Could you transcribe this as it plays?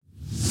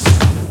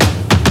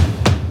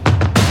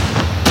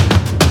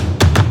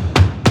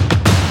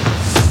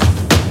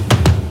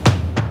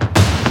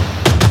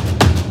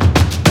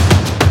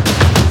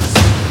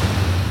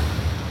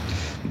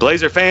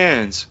Blazer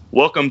fans,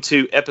 welcome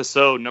to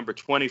episode number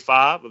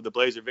 25 of the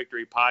Blazer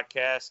Victory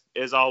Podcast.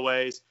 As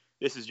always,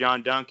 this is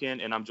John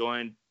Duncan, and I'm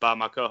joined by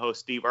my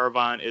co-host Steve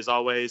Irvine. As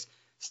always,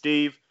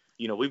 Steve,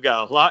 we've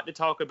got a lot to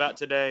talk about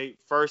today.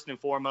 First and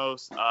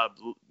foremost,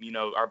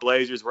 our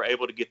Blazers were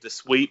able to get the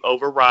sweep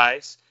over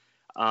Rice.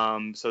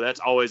 So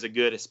that's always a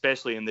good,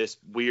 especially in this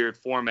weird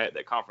format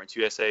that Conference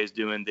USA is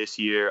doing this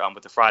year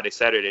with the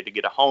Friday-Saturday to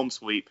get a home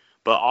sweep.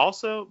 But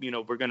also,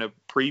 we're going to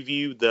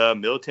preview the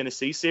Middle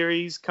Tennessee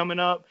series coming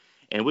up.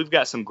 And we've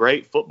got some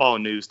great football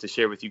news to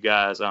share with you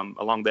guys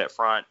along that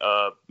front.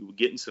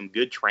 Getting some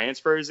good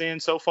transfers in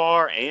so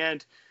far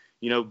and,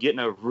 getting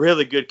a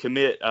really good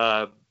commit,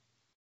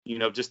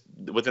 just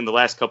within the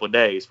last couple of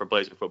days for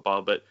Blazer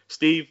football. But,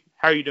 Steve,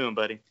 how are you doing,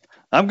 buddy?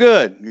 I'm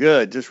good.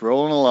 Just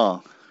rolling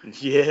along.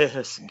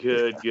 Yes,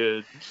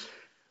 good.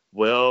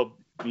 Well,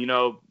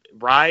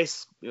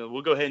 Rice,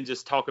 we'll go ahead and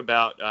just talk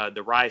about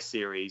the Rice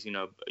series.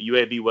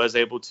 UAB was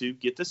able to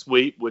get the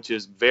sweep, which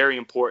is very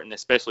important,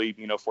 especially,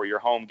 for your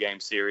home game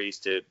series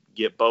to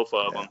get both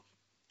of them.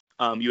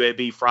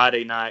 UAB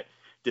Friday night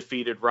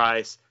defeated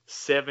Rice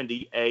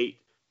 78-68,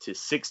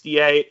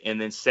 and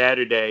then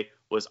Saturday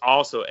was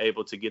also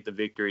able to get the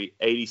victory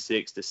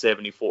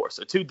 86-74.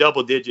 So two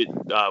double-digit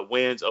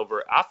wins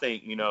over, I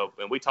think,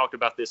 and we talked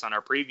about this on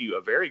our preview,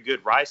 a very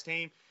good Rice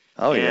team.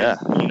 Oh,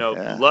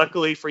 and,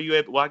 luckily for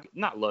UAB, well,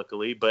 not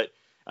luckily, but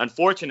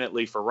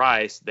unfortunately for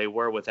Rice, they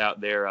were without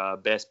their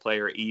best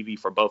player, Evie,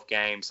 for both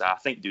games, I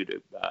think due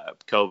to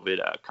COVID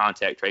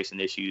contact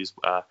tracing issues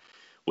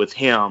with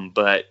him.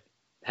 But,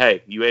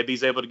 hey,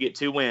 UAB's able to get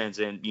two wins,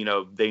 and,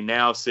 they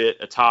now sit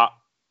atop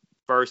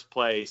first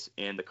place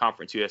in the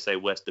Conference USA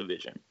West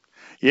Division.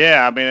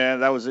 Yeah, I mean,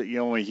 that was a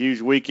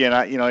huge weekend.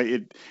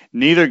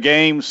 Neither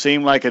game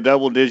seemed like a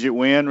double-digit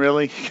win,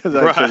 really, because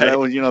that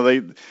was,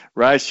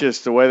 Rice,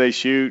 just the way they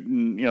shoot,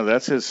 and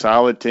that's a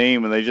solid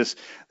team, and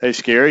they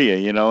scare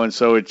you, and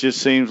so it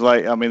just seems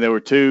like, there were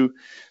two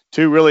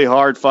really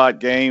hard-fought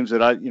games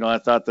that I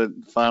thought the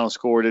final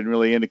score didn't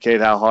really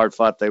indicate how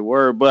hard-fought they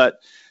were, but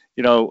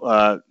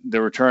the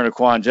return of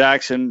Quan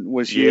Jackson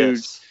was huge.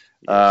 Yes.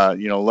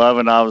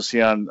 Lovin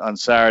obviously on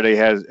Saturday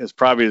is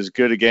probably as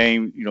good a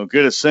game,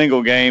 good a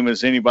single game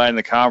as anybody in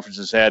the conference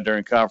has had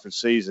during conference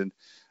season.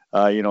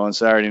 On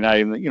Saturday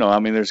night,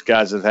 there's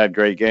guys that had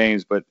great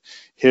games, but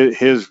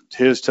his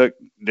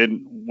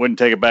wouldn't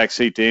take a back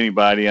seat to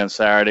anybody on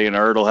Saturday. And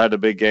Ertl had a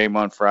big game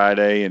on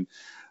Friday, and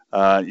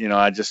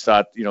I just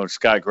thought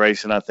Scott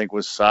Grayson I think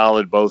was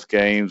solid both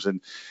games,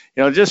 and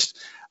just.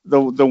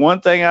 The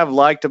one thing I've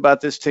liked about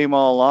this team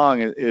all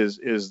along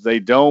is they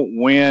don't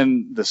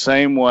win the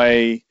same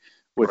way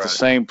with the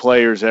same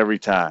players every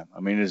time.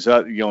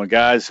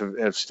 Guys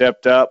have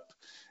stepped up,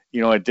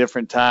 at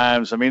different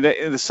times.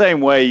 The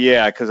same way,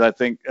 yeah, because I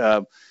think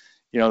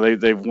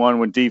they've won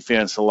with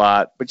defense a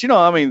lot. But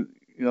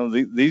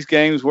these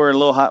games were a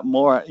little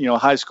more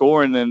high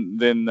scoring than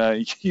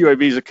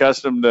UAB is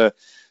accustomed to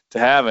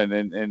having,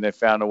 and they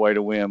found a way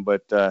to win.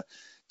 But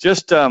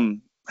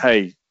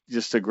hey.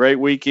 Just a great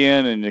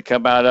weekend, and to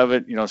come out of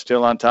it,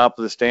 still on top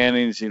of the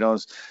standings,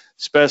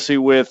 especially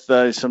with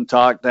some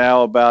talk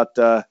now about,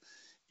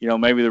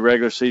 maybe the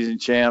regular season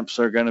champs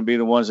are going to be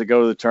the ones that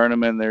go to the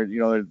tournament. They're,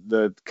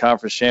 the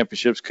conference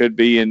championships could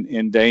be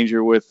in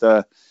danger with,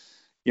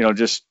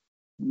 just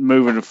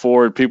moving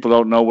forward. People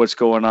don't know what's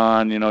going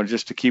on,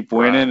 just to keep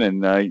winning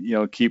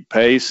and, keep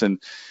pace.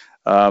 And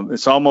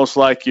it's almost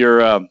like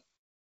you're,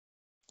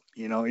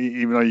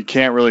 even though you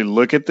can't really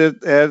look at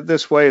it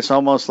this way, it's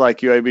almost like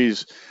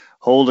UAB's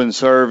hold and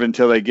serve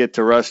until they get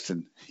to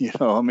Ruston.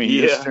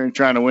 Just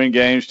trying to win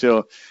games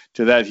to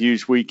that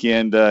huge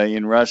weekend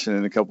in Ruston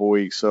in a couple of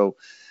weeks. So,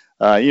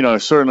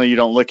 certainly you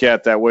don't look at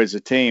it that way as a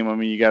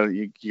team. You got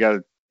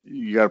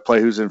to play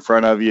who's in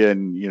front of you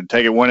and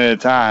take it one at a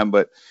time.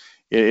 But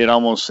it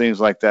almost seems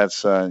like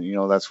that's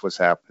that's what's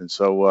happening.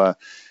 So.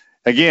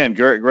 Again,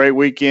 great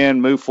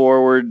weekend. Move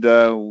forward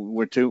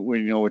with two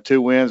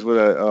wins with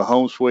a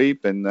home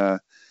sweep and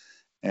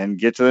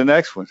get to the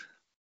next one.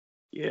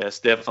 Yes,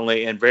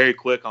 definitely. And very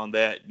quick on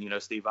that,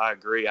 Steve, I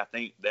agree. I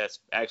think that's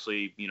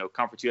actually,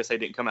 Conference USA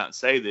didn't come out and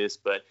say this,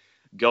 but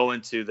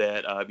going to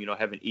that,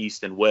 having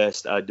East and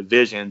West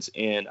divisions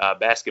in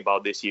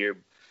basketball this year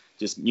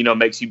just,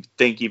 makes you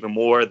think even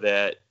more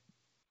that,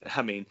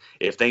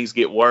 if things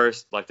get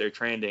worse, like they're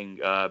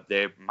trending,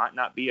 there might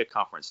not be a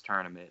conference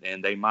tournament,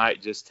 and they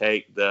might just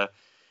take the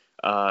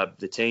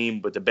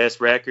team with the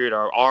best record,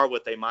 or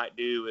what they might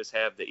do is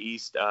have the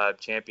East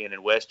champion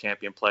and West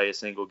champion play a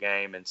single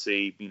game and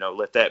see,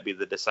 let that be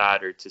the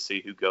decider to see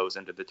who goes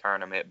into the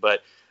tournament. But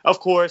of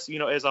course,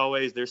 as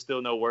always, there's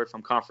still no word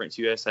from Conference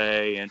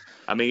USA, and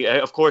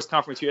of course,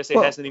 Conference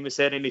USA hasn't even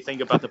said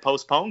anything about the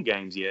postponed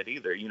games yet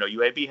either.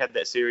 UAB had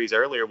that series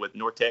earlier with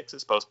North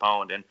Texas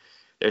postponed, and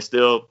there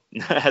still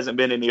hasn't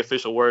been any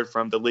official word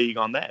from the league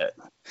on that.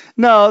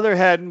 No, there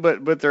hadn't,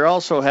 but there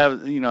also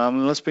have,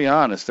 let's be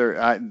honest.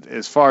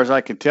 As far as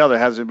I can tell, there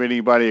hasn't been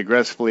anybody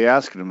aggressively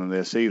asking them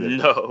this either.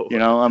 No.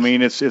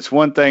 It's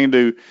one thing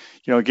to,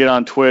 get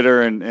on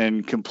Twitter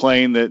and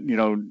complain that,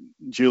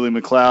 Judy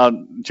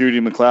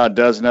McLeod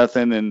does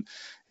nothing,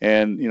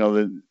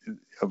 and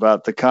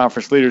about the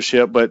conference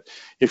leadership. But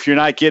if you're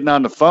not getting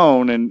on the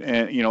phone and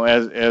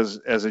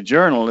as a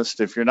journalist,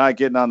 if you're not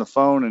getting on the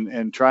phone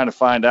and trying to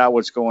find out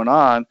what's going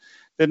on,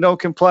 then don't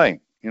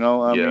complain.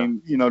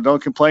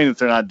 Don't complain that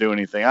they're not doing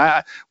anything.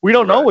 We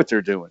don't know what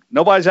they're doing.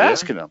 Nobody's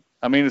asking them.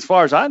 I mean, as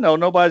far as I know,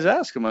 nobody's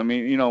asking them. I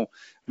mean,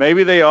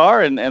 maybe they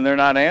are and they're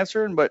not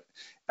answering, but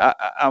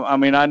I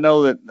mean, I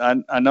know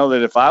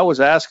that if I was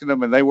asking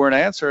them and they weren't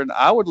answering,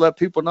 I would let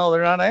people know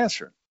they're not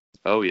answering.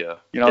 Oh yeah.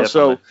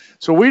 So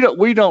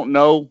we don't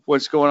know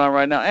what's going on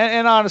right now.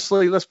 And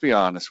honestly, let's be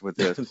honest with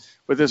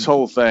this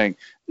whole thing.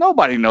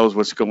 Nobody knows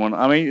what's going on.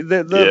 I mean,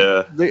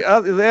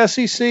 the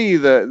SEC,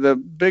 the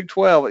Big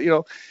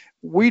 12,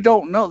 we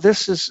don't know.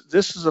 This is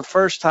the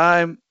first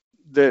time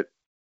that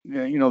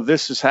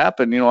this has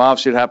happened.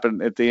 Obviously it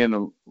happened at the end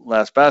of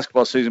last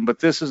basketball season, but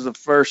this is the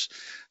first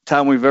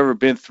time we've ever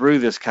been through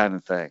this kind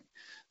of thing.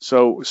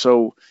 So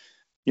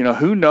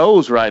who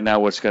knows right now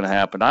what's going to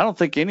happen? I don't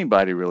think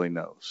anybody really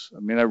knows. I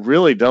mean, I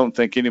really don't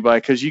think anybody,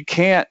 because you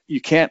can't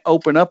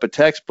open up a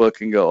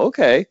textbook and go,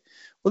 okay,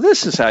 well,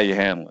 this is how you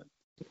handle it.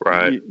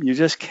 Right. You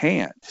just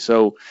can't.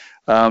 So,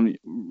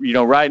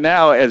 right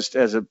now as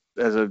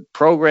a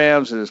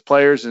programs and as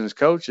players and as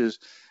coaches,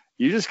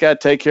 you just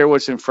got to take care of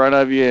what's in front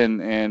of you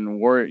and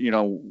worry,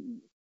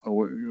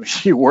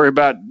 you worry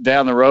about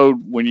down the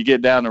road when you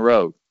get down the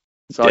road.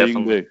 That's all you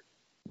can do.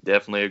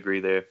 Definitely agree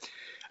there.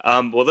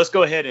 Well, let's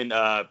go ahead and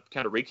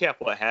kind of recap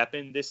what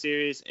happened this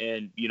series.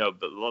 And,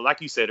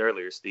 like you said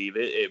earlier, Steve,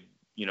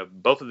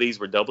 both of these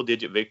were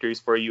double-digit victories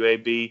for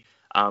UAB.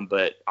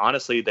 But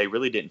honestly, they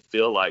really didn't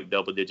feel like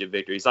double-digit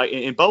victories. Like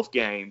in both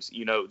games,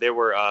 there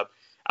were,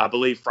 I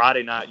believe,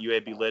 Friday night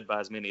UAB led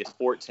by as many as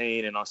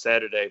 14, and on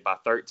Saturday by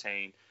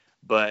 13.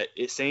 But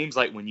it seems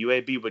like when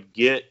UAB would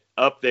get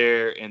up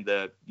there in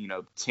the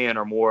 10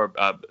 or more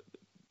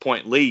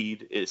point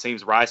lead, it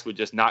seems Rice would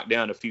just knock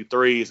down a few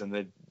threes, and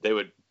then they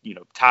would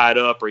tie it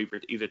up or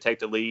either take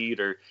the lead,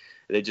 or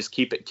they just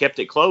kept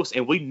it close.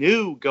 And we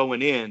knew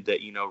going in that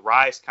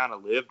Rice kind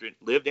of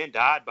lived and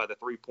died by the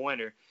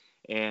 3-pointer.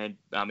 And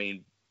I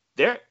mean,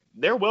 they're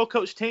a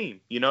well-coached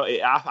team.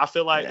 I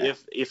feel like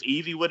if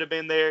Evie would have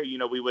been there,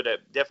 we would have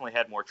definitely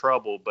had more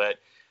trouble. But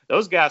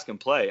those guys can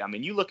play. I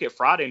mean, you look at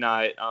Friday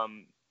night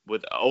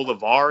with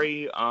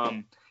Olivari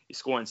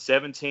scoring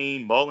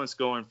 17, Mullen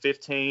scoring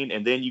 15,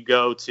 and then you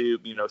go to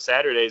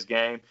Saturday's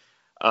game.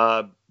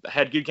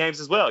 Had good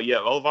games as well. Yeah,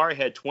 Olivari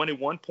had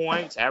 21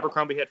 points.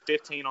 Abercrombie had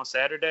 15 on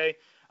Saturday.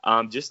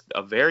 Just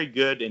a very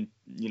good and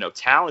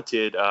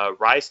talented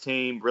Rice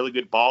team. Really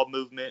good ball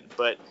movement,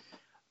 but.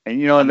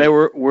 And they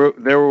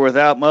were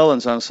without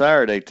Mullins on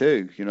Saturday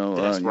too.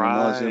 That's right.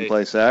 Mullins didn't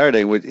play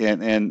Saturday,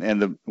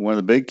 and one of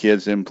the big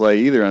kids didn't play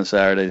either on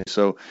Saturday.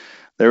 So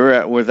they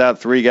were without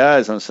 3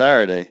 guys on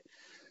Saturday.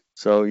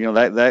 So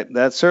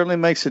that certainly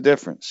makes a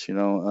difference.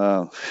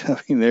 I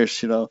mean,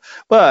 there's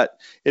but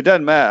it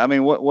doesn't matter. I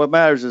mean, what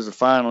matters is the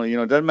final.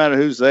 It doesn't matter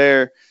who's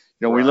there.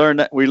 Right.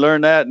 We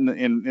learned that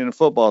in a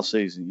football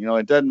season.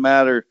 It doesn't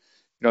matter.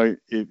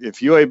 If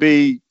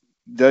UAB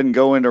doesn't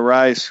go into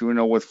Rice,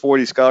 with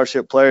 40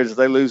 scholarship players, if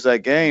they lose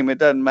that game, it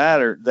doesn't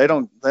matter. They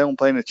don't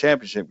play in the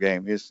championship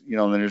game. It's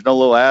and there's no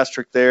little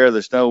asterisk there.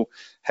 There's no,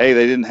 hey,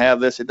 they didn't have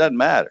this. It doesn't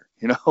matter.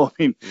 I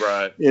mean,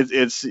 right.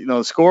 It's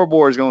the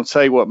scoreboard is going to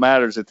say what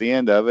matters at the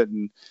end of it,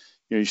 and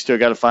you still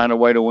got to find a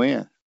way to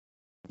win.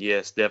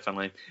 Yes,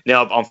 definitely.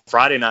 Now on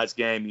Friday night's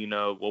game,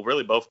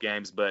 really both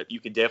games, but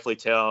you could definitely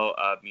tell,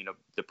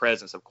 the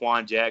presence of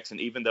Quan Jackson,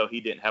 even though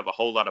he didn't have a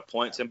whole lot of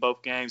points in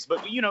both games.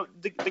 But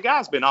the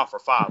guy's been off for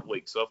 5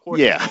 weeks, so of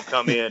course he's going to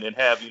come in and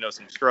have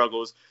some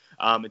struggles,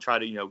 and try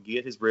to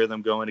get his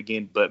rhythm going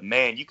again. But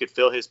man, you could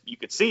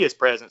see his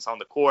presence on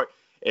the court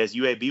as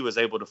UAB was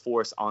able to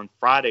force on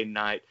Friday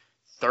night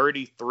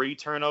 33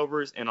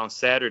 turnovers, and on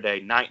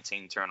Saturday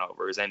 19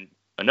 turnovers. And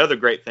another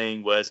great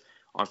thing was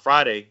on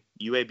Friday,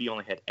 UAB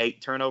only had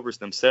 8 turnovers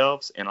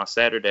themselves, and on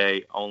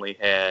Saturday only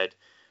had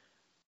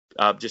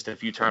just a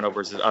few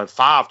turnovers,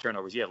 5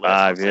 turnovers. Yeah, less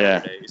on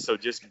Saturday. Yeah. So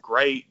just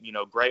great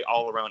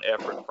all-around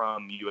effort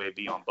from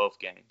UAB on both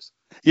games.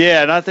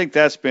 Yeah, and I think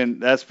that's been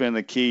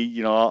the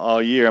key,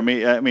 all year. I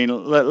mean,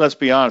 let's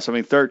be honest. I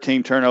mean,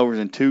 13 turnovers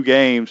in 2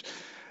 games.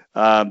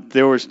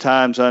 There was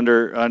times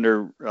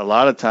under a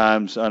lot of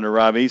times under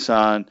Rob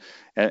Eson,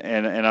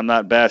 and I'm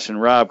not bashing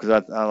Rob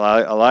because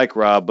I like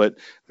Rob, but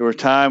there were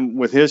times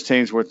with his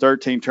teams where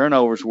 13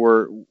 turnovers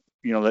were,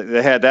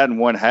 they had that in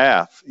one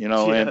half,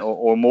 and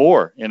or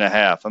more in a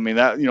half. I mean,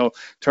 that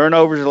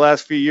turnovers the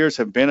last few years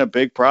have been a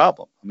big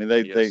problem. I mean,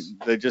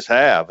 they just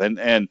have,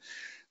 and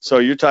so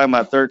you're talking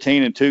about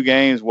 13 in 2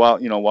 games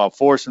while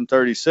forcing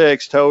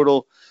 36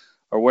 total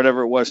or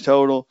whatever it was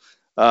total.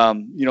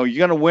 You're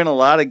going to win a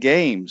lot of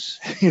games.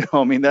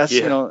 I mean, that's,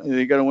 you're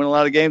going to win a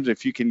lot of games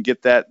if you can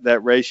get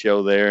that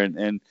ratio there.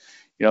 And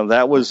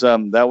that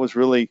was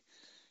really,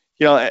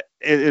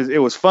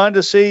 it was fun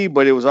to see,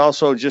 but it was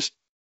also just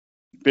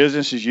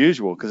business as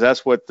usual, because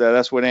that's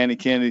what Andy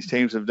Kennedy's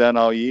teams have done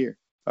all year.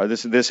 Or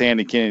this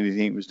Andy Kennedy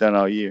team has done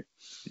all year.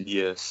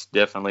 Yes,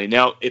 definitely.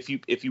 Now, if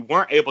you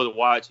weren't able to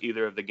watch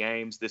either of the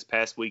games this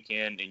past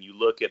weekend, and you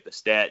look at the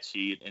stat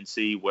sheet and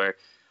see where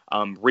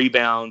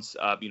rebounds,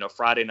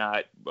 Friday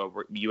night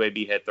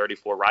UAB had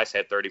 34, Rice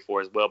had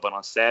 34 as well, but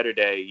on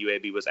Saturday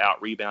UAB was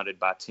out rebounded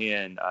by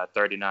 10,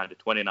 39 to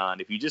 29.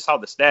 If you just saw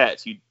the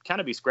stats, you'd kind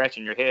of be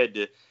scratching your head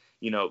to,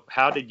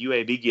 how did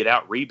UAB get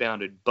out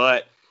rebounded?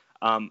 But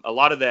a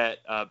lot of that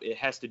it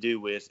has to do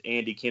with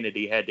Andy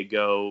Kennedy had to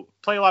go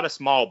play a lot of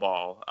small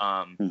ball,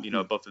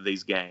 both of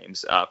these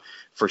games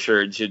for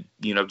sure, just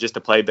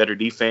to play better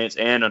defense.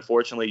 And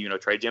unfortunately,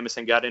 Trey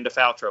Jemison got into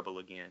foul trouble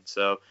again.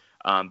 So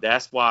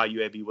that's why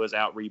UAB was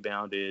out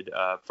rebounded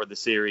for the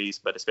series,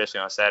 but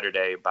especially on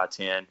Saturday by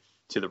 10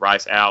 to the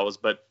Rice Owls.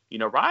 But,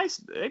 Rice,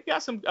 they've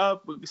got some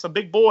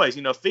big boys.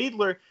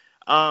 Fiedler,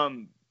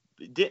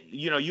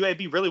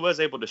 UAB really was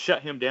able to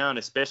shut him down,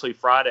 especially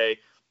Friday.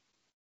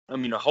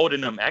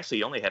 Holding him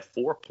actually only had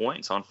 4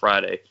 points on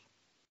Friday.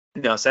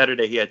 Now,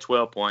 Saturday he had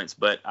 12 points,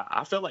 but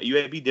I felt like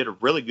UAB did a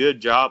really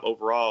good job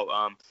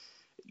overall,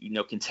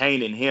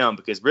 containing him,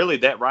 because really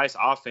that Rice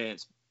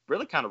offense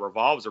really kind of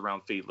revolves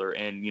around Fiedler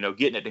and,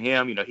 getting it to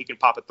him. He can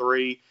pop a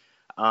three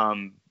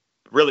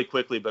really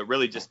quickly, but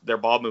really just their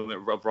ball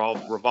movement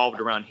revolved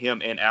around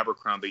him and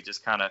Abercrombie,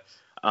 just kind of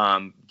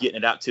getting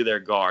it out to their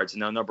guards.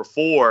 Now, number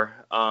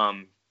 4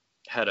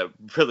 had a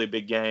really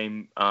big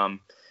game,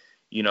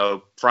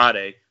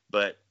 Friday.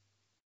 But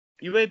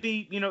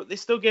UAB, they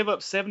still gave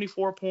up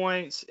 74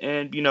 points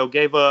and,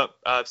 gave up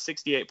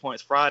 68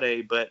 points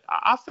Friday. But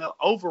I felt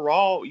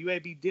overall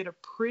UAB did a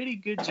pretty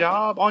good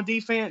job on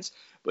defense.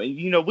 But,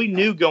 we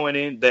knew going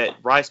in that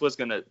Rice was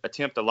going to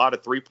attempt a lot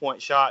of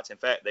three-point shots. In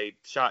fact, they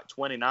shot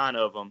 29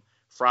 of them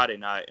Friday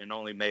night and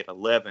only made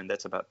 11.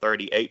 That's about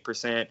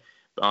 38%.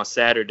 But on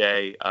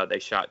Saturday, they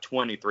shot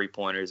 23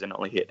 pointers and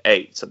only hit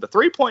 8. So the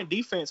three-point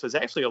defense was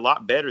actually a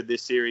lot better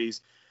this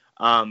series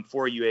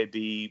for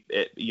UAB,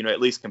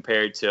 at least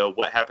compared to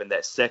what happened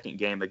that second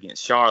game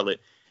against Charlotte.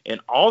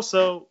 And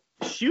also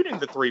shooting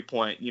the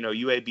three-point,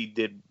 UAB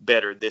did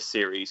better this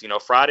series.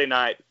 Friday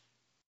night,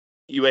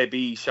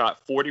 UAB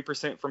shot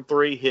 40% from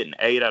three, hitting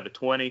 8 out of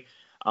 20.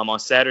 On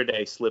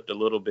Saturday, slipped a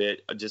little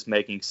bit, just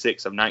making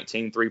 6 of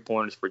 19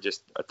 three-pointers for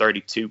just a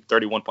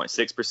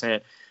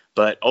 31.6%.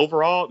 But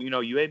overall,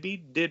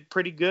 UAB did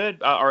pretty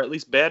good, or at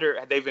least better.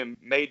 They've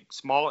made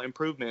small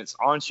improvements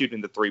on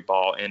shooting the three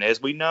ball. And as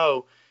we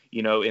know,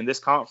 in this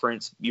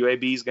conference,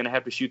 UAB is going to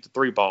have to shoot the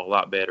three ball a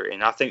lot better.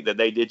 And I think that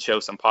they did show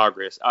some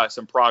progress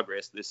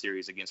this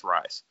series against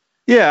Rice.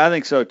 Yeah, I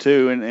think so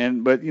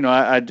too. But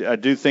I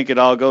do think it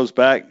all goes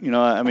back.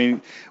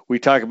 We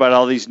talk about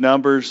all these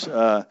numbers,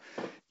 and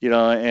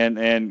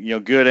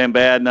good and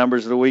bad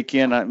numbers of the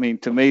weekend.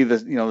 To me,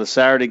 the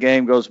Saturday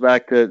game goes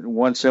back to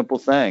one simple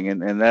thing,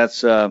 and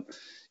that's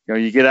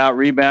you get out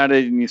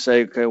rebounded, and you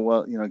say, okay,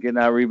 well, getting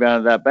out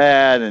rebounded that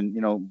bad, and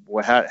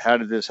how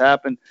did this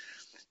happen?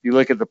 You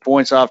look at the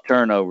points off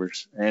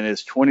turnovers, and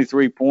it's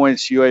 23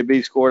 points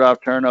UAB scored off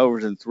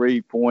turnovers and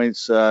 3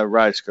 points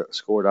Rice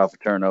scored off a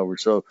turnover.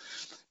 So,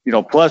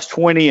 plus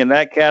 20 in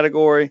that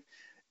category,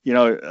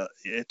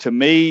 to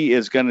me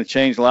is going to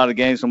change a lot of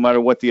games no matter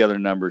what the other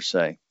numbers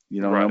say.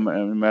 Right.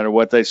 No matter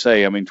what they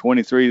say.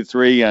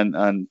 23-3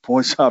 on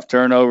points off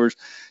turnovers,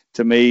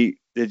 to me,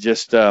 it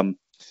just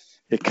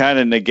it kind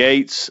of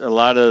negates a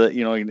lot of,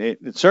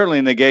 it certainly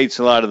negates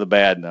a lot of the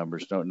bad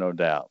numbers, no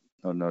doubt.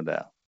 No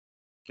doubt.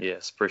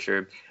 Yes, for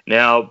sure.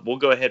 Now, we'll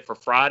go ahead for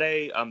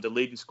Friday. The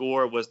leading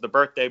scorer was the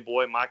birthday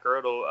boy, Mike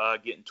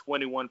Ertl, getting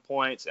 21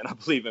 points. And I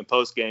believe in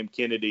postgame,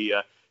 Kennedy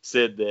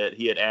said that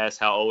he had asked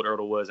how old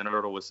Ertl was, and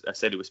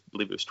Ertl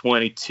believe it was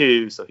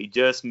 22. So he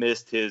just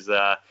missed his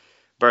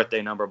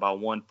birthday number by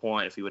 1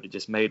 point. If he would have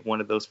just made one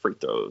of those free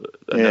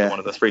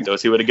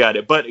throws, he would have got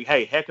it. But,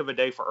 hey, heck of a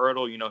day for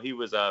Ertl. He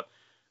was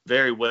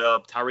very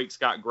well. Tyreek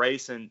Scott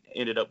Grayson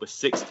ended up with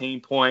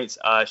 16 points,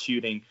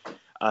 shooting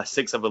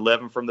 6 of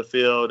 11 from the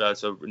field.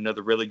 So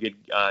another really good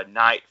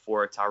night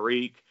for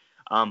Tyreek.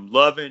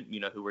 Lovin,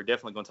 who we're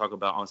definitely going to talk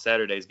about on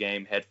Saturday's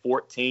game, had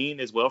 14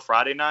 as well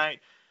Friday night.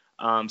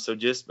 So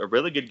just a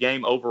really good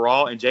game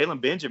overall. And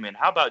Jalen Benjamin,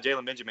 how about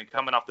Jalen Benjamin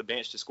coming off the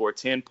bench to score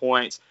 10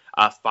 points,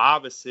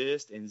 5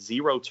 assists, and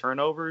 0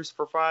 turnovers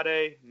for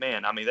Friday?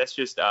 Man, that's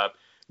just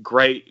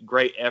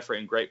great effort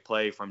and great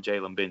play from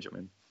Jalen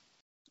Benjamin.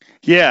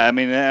 Yeah,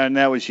 and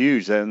that was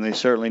huge, and they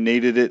certainly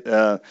needed it.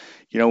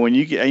 When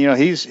you get,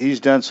 he's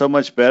done so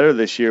much better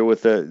this year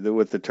with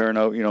the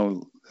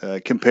turnover,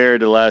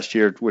 compared to last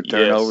year with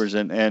turnovers,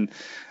 yes. and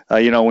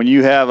when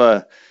you have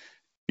a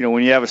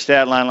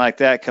stat line like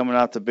that coming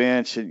off the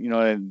bench,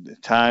 in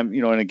time,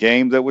 in a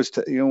game that was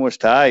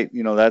tight,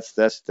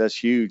 that's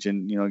huge,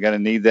 and got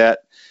to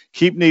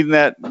keep needing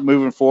that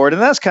moving forward,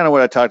 and that's kind of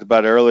what I talked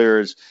about earlier.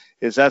 Is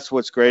that's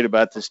what's great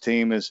about this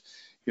team is.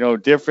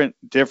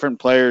 Different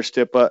players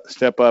step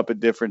up at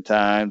different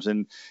times,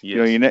 and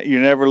yes.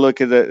 You never look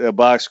at a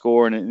box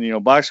score,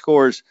 and box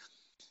scores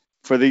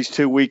for these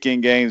 2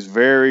 weekend games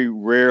very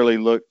rarely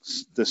look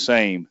the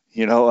same.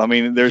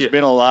 There's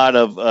been a lot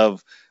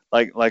of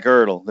like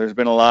Ertl. There's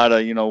been a lot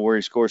of where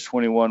he scores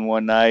 21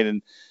 one night,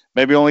 and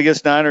maybe only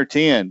gets 9 or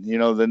 10,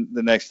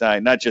 the next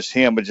night. Not just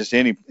him, but just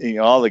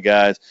all the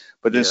guys.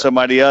 But then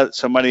somebody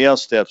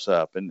else steps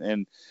up,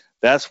 and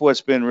that's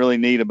what's been really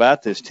neat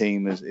about this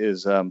team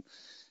is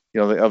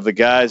of the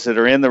guys that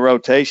are in the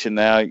rotation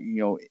now.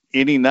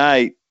 Any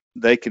night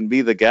they can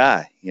be the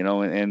guy.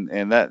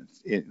 And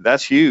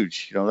that's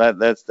huge.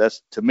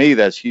 That's to me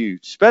that's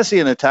huge, especially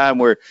in a time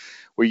where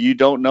you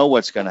don't know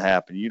what's going to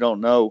happen. You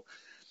don't know.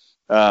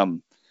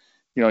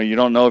 You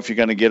don't know if you're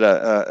going to get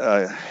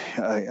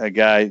a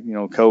guy,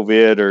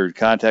 COVID or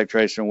contact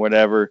tracing or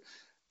whatever.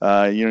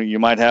 You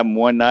might have him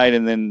one night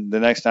and then the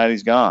next night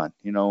he's gone.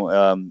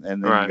 And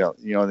then right.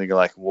 they go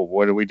like, well,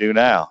 what do we do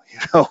now?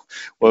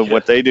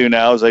 What they do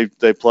now is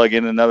they plug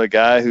in another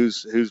guy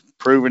who's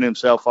proven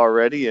himself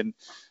already and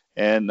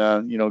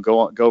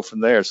go from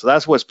there. So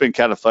that's what's been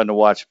kind of fun to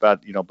watch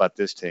about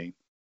this team.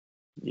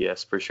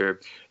 Yes, for sure.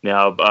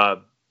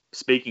 Now,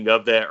 speaking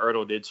of that,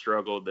 Ertl did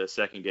struggle the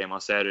second game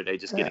on Saturday,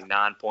 just getting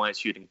 9 points,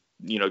 shooting,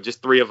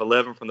 just 3 of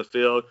 11 from the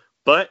field.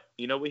 But,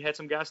 we had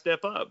some guys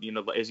step up.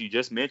 As you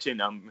just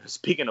mentioned,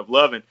 speaking of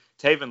Lovin,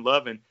 Taven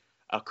Lovin,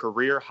 a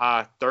career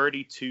high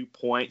 32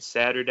 points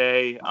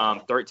Saturday,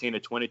 13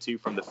 of 22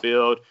 from the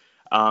field.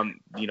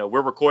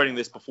 We're recording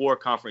this before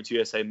Conference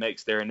USA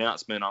makes their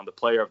announcement on the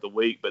Player of the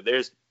Week, but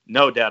there's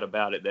no doubt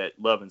about it that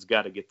Lovin's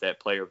got to get that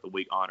Player of the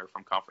Week honor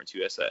from Conference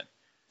USA.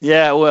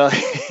 Yeah, well,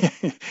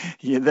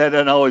 that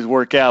doesn't always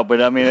work out,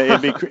 but I mean,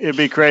 it'd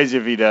be crazy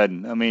if he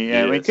doesn't. I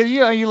mean, because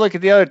you look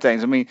at the other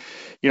things. I mean,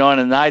 on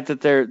a night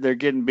that they're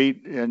getting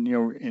beat,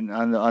 and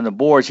on the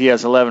boards, he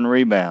has 11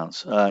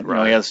 rebounds.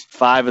 Right. He has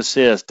 5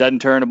 assists,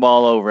 doesn't turn the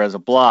ball over, has a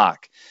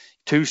block,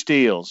 2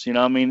 steals.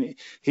 I mean,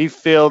 he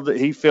filled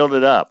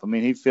it up. I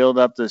mean, he filled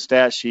up the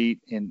stat sheet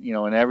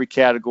in every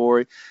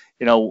category.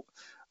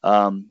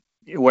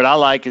 What I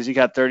like is he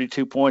got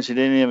 32 points. He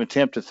didn't even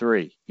attempt a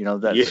 3. So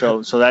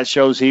that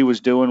shows he was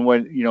doing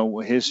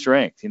what his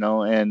strength.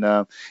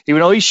 And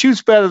even though he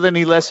shoots better than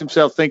he lets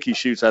himself think he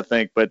shoots, I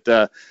think. But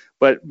the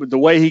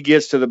way he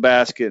gets to the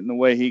basket and the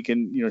way he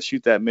can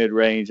shoot that mid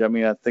range, I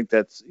mean, I think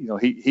that's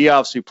he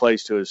obviously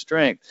plays to his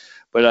strength.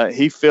 But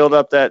he filled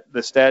up the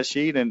stat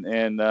sheet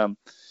and I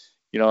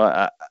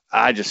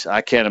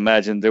can't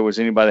imagine there was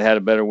anybody that had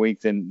a better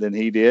week than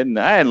he did. And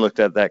I hadn't looked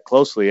at that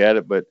closely at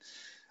it, but.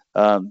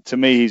 To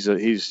me, he's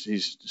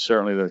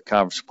certainly the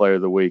conference player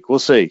of the week. We'll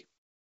see.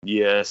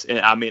 Yes,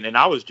 and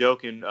I was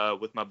joking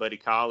with my buddy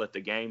Kyle at the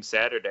game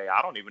Saturday.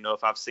 I don't even know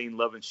if I've seen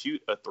Lovin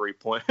shoot a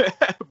 3-point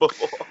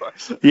before.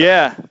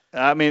 Yeah,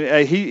 I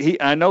mean,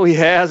 I know he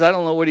has. I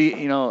don't know what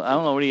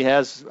he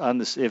has on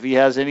this, if he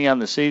has any on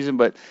the season,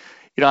 but.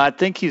 I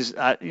think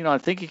I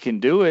think he can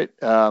do it.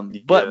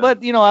 But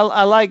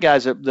I like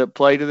guys that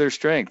play to their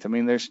strength. I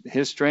mean,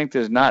 his strength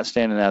is not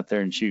standing out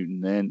there and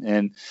shooting,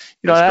 and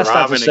that's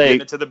not to say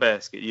getting it to the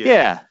basket.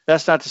 Yeah,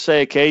 that's not to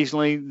say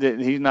occasionally that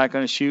he's not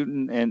going to shoot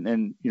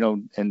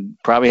and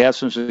probably have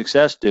some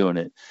success doing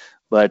it.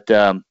 But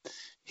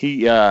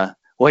he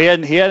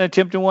hadn't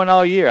attempted one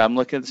all year. I'm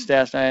looking at the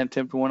stats. I hadn't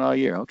attempted one all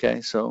year.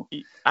 Okay, so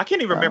I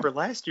can't even remember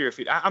last year if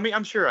he.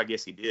 I'm sure. I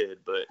guess he did,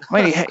 but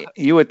I mean,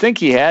 you would think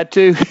he had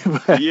to.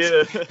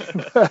 Yeah.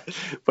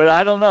 but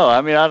I don't know.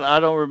 I mean,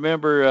 I don't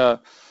remember.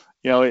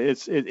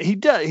 He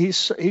does.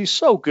 He's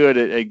so good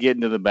at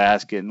getting to the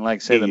basket and, like I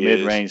say, the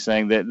mid range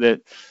thing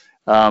that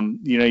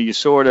you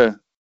sort of.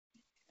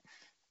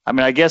 I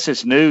mean, I guess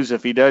it's news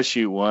if he does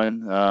shoot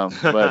one.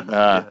 But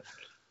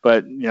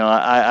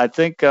I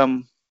think.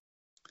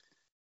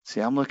 See,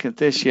 I'm looking at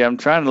this year. I'm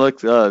trying to look.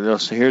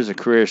 So here's the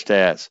career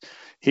stats.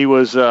 He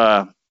was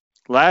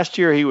last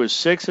year. He was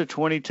 6 of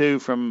 22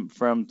 from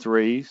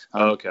threes.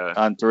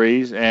 On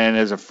threes, and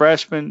as a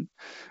freshman,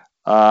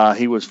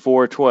 he was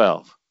 4 of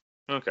 12.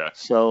 Okay.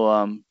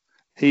 So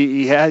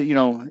he had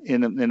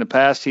in the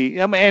past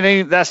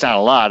that's not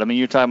a lot. I mean,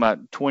 you're talking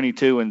about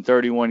 22 and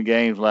 31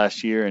 games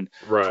last year, and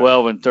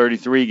 12 and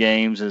 33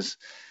 games is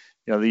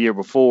the year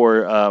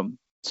before.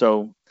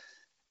 So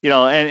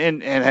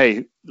and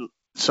hey.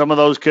 Some of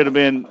those could have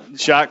been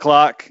shot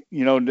clock,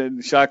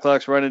 the shot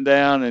clock's running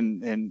down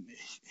and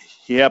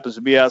he happens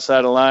to be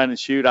outside the line and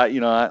shoot. I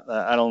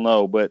don't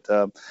know, but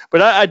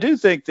I do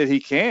think that he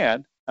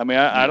can. I mean,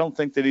 I don't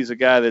think that he's a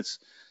guy that's,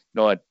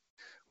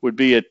 would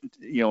be a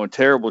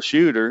terrible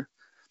shooter,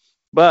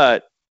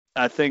 but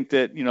I think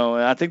that,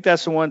 I think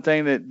that's the one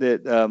thing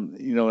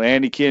that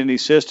Andy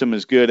Kennedy's system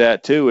is good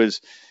at too, is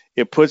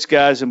it puts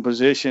guys in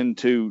position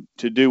to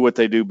do what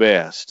they do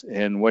best.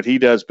 And what he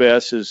does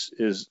best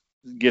is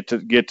get to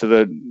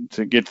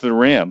the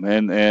rim,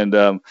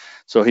 and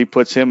so he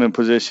puts him in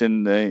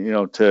position,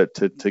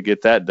 to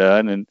get that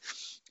done, and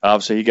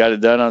obviously he got it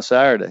done on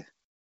Saturday.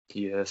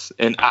 Yes,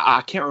 and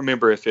I can't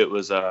remember if it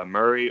was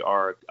Murray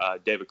or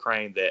David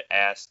Crane that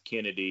asked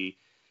Kennedy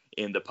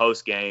in the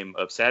post game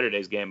of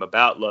Saturday's game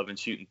about Lovin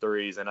shooting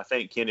threes, and I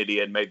think Kennedy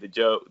had made the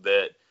joke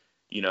that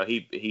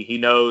he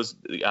knows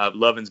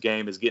Lovin's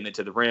game is getting it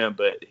to the rim,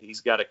 but he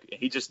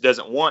just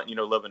doesn't want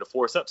Lovin to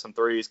force up some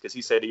threes, because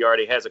he said he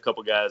already has a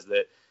couple guys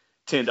that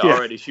tend to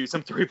already shoot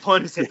some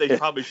 3-pointers that they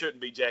probably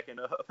shouldn't be jacking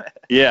up.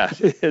 Yeah,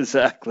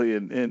 exactly.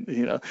 And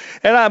and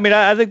I mean,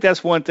 I think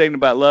that's one thing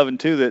about Lovin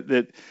too,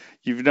 that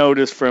you've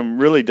noticed from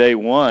really day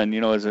one,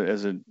 as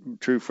a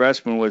true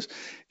freshman, was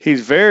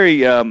he's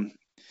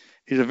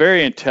he's a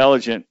very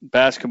intelligent,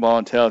 basketball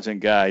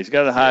intelligent guy. He's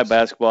got a high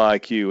basketball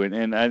IQ,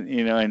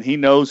 and he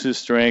knows his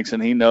strengths,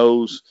 and he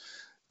knows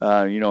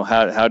how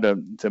to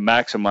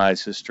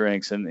maximize his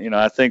strengths. And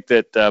I think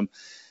that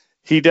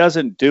he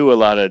doesn't do a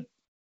lot of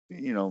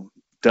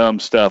dumb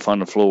stuff on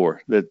the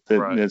floor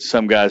that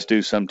some guys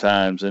do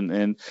sometimes.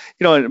 And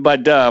by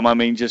dumb I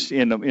mean just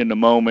in the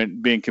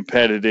moment, being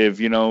competitive.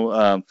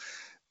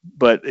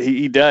 But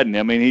he doesn't.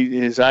 I mean,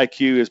 his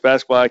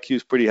basketball IQ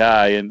is pretty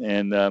high,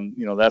 and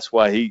that's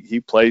why he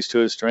plays to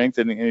his strength,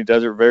 and he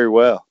does it very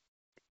well.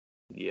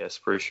 Yes,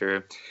 for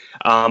sure.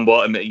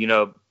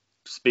 Well,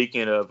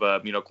 speaking of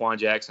Quan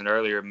Jackson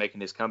earlier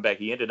making his comeback,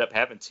 he ended up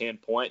having 10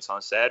 points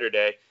on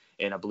Saturday,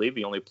 and I believe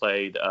he only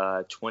played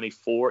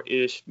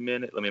 24-ish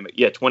minutes.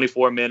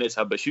 24 minutes,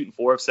 but shooting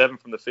 4 of 7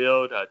 from the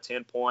field,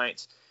 10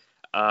 points,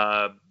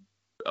 1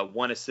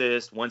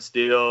 assist, 1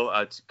 steal,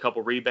 a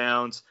couple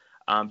rebounds.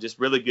 Just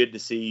really good to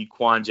see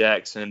Quan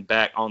Jackson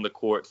back on the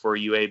court for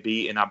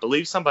UAB. And I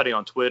believe somebody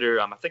on Twitter,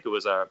 I think it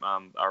was our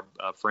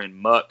friend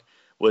Muck,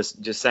 was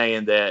just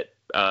saying that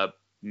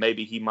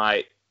maybe he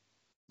might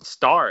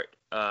start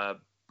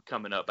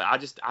coming up. But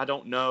I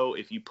don't know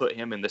if you put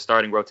him in the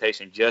starting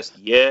rotation just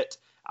yet.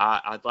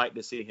 I'd like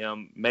to see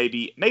him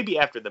maybe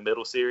after the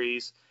middle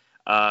series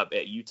at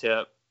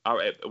UTEP,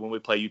 or when we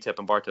play UTEP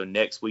and Bartow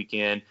next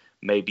weekend,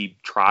 maybe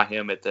try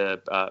him at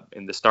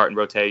in the starting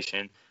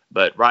rotation.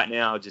 But right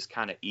now, just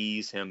kind of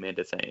ease him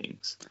into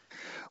things.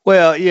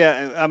 Well,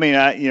 yeah, I mean,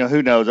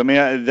 who knows? I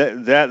mean,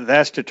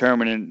 that's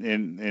determined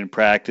in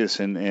practice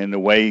and the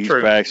way he's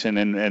practicing,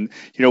 and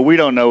we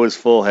don't know his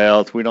full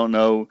health. We don't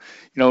know,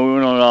 we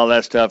don't know all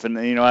that stuff. And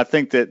I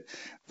think that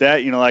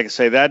like I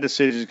say, that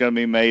decision is going to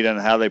be made on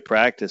how they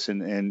practice,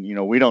 and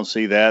we don't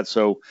see that.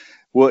 So,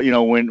 well,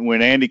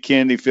 when Andy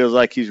Kennedy feels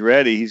like he's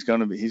ready, he's going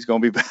to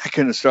be back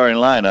in the starting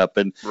lineup,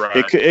 and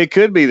it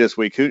could be this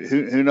week.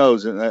 Who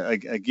knows? And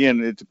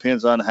again, it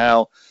depends on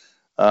how,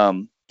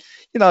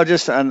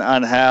 just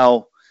on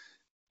how,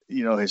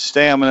 his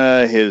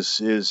stamina,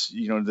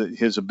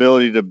 his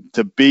ability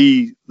to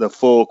be the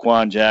full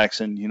Quan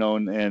Jackson,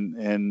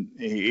 and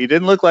he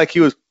didn't look like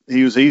he was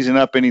easing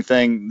up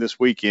anything this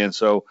weekend.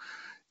 So,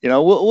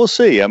 we'll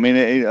see. I mean,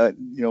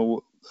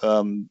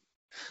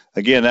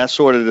 again, that's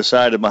sort of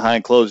decided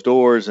behind closed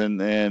doors, and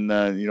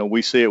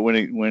we see it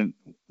when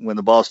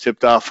the ball's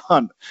tipped off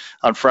on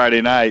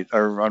Friday night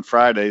or on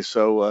Friday.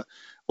 So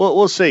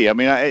we'll see. I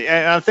mean,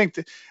 I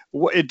think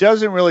it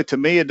doesn't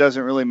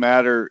really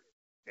matter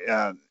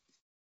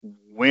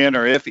when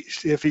or if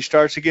he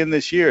starts again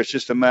this year. It's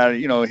just a matter,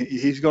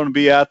 he's going to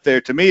be out there.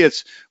 To me,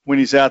 it's when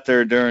he's out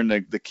there during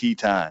the key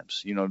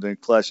times, the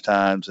clutch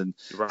times, and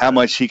how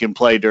much he can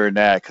play during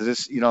that. Because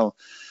it's,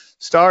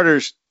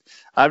 starters.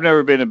 I've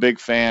never been a big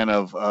fan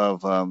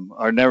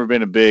or never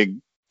been a big,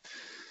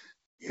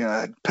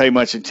 pay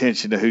much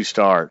attention to who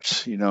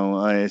starts.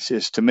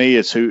 It's to me,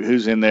 it's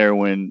who's in there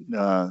when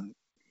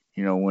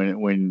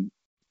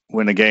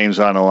when the game's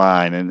on the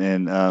line,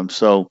 and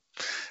so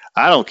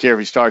I don't care if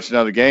he starts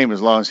another game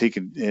as long as he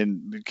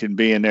can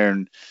be in there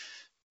and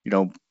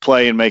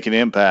play and make an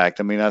impact.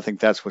 I mean, I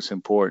think that's what's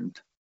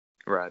important.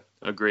 Right,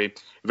 agree.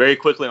 Very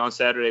quickly on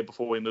Saturday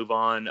before we move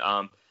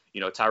on.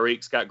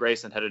 Tyreek Scott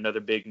Grayson had another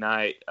big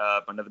night,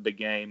 another big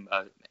game,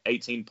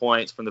 18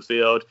 points from the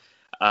field.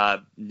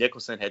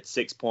 Nicholson had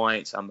 6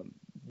 points.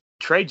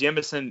 Trey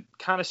Jemison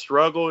kind of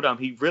struggled.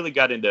 He really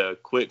got into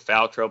quick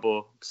foul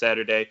trouble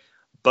Saturday.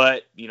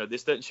 But,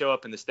 this doesn't show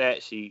up in the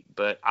stat sheet.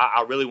 But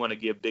I really want to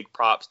give big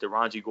props to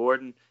Ronji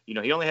Gordon.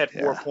 He only had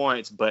 4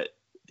 points, but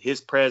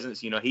his presence,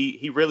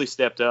 he really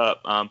stepped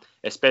up,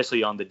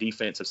 especially on the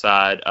defensive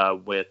side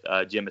with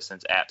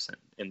Jemison's absent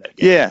in that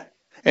game. Yeah.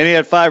 And he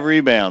had 5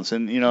 rebounds,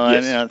 and and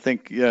I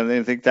think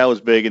that was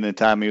big in the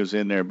time he was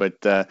in there.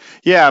 But I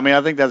mean,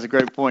 I think that's a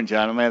great point,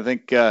 John. I mean, I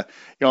think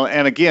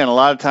and again, a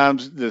lot of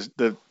times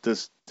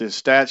the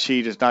stat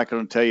sheet is not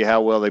going to tell you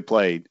how well they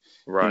played.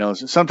 Right.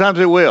 Sometimes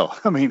it will.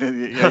 I mean,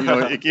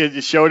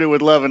 it showed it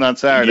with Lovin on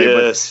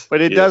Saturday,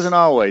 but it doesn't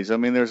always. I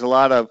mean, there's a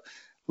lot of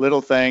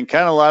little thing,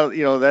 kind of a lot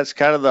of that's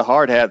kind of the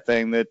hard hat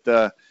thing that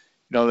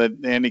that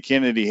Andy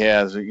Kennedy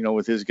has,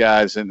 with his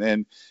guys,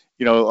 and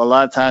a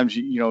lot of times,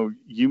 you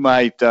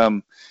might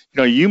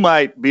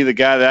be the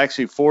guy that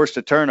actually forced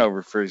a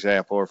turnover, for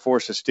example, or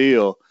forced a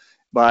steal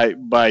by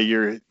by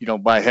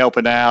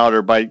helping out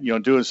or by,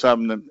 doing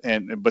something,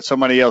 but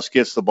somebody else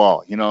gets the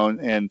ball,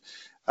 and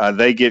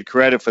they get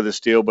credit for the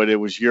steal, but it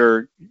was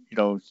your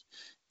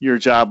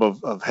job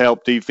of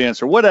help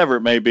defense or whatever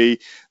it may be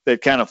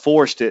that kind of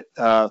forced it.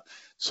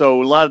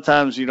 So a lot of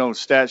times,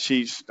 stat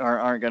sheets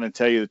aren't going to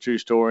tell you the true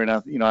story.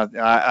 And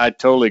I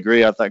totally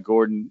agree. I thought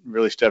Gordon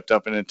really stepped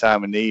up in a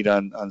time of need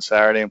on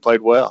Saturday and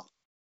played well.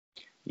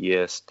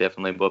 Yes,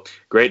 definitely. Well,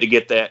 great to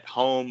get that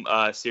home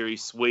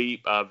series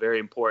sweep. Very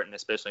important,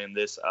 especially in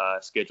this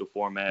schedule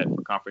format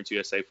for Conference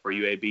USA for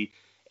UAB,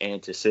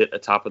 and to sit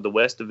atop of the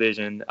West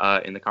Division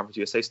in the Conference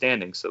USA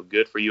standings. So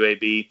good for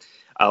UAB.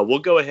 We'll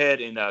go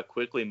ahead and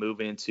quickly move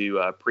into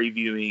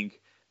previewing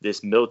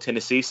this Middle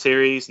Tennessee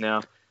series.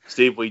 Now,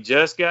 Steve, we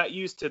just got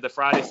used to the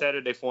Friday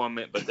Saturday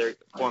format, but they're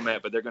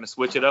going to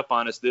switch it up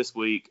on us this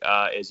week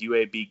as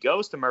UAB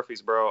goes to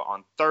Murfreesboro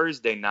on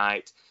Thursday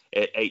night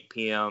at 8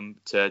 p.m.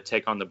 to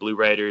take on the Blue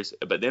Raiders,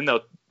 but then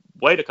they'll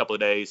wait a couple of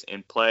days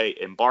and play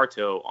in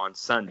Bartow on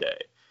Sunday.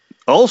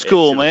 Old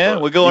school, man.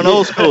 We're going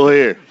old school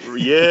here.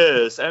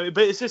 Yes. I mean,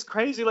 but it's just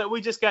crazy. Like,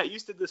 we just got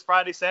used to this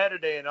Friday,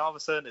 Saturday, and all of a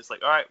sudden it's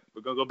like, all right,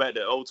 we're going to go back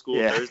to old school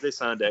Thursday,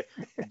 Sunday.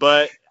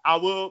 But I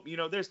will,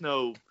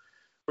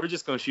 we're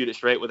just going to shoot it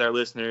straight with our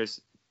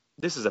listeners.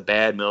 This is a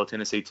bad Middle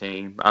Tennessee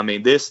team. I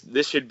mean, this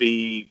should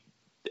be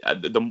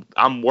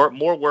I'm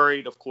more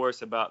worried, of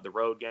course, about the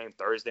road game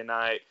Thursday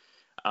night.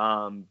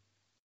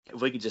 If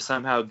we can just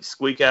somehow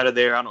squeak out of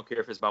there, I don't care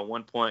if it's by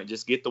 1 point,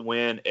 just get the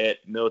win at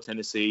Middle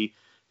Tennessee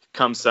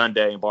come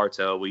Sunday in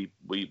Bartow. We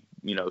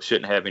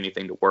shouldn't have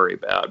anything to worry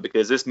about,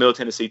 because this Middle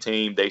Tennessee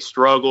team, they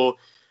struggle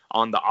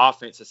on the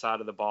offensive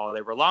side of the ball.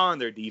 They rely on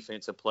their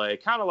defensive play,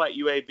 kind of like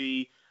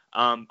UAB.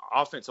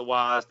 Offensive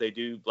wise, they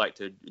do like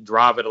to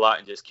drive it a lot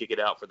and just kick it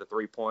out for the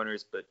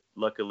 3-pointers, but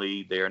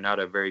luckily they are not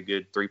a very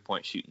good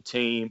 3-point shooting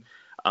team.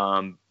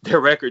 Their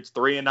record's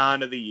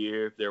 3-9 of the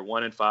year. They're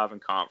 1-5 in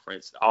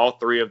conference. All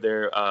three of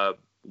their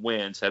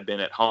wins have been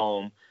at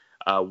home.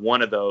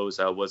 One of those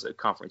was a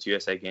Conference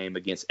USA game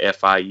against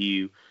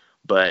FIU.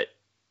 But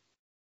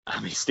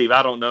I mean, Steve,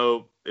 I don't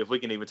know if we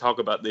can even talk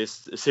about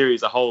this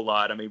series a whole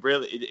lot. I mean,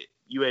 really,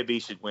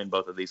 UAB should win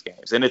both of these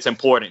games, and it's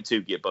important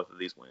to get both of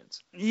these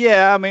wins.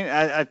 Yeah, I mean,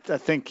 I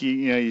think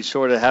you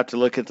sort of have to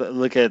look at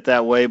it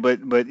that way.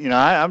 But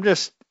I'm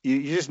just.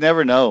 You just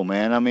never know,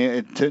 man. I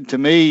mean, to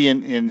me,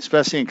 and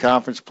especially in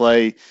conference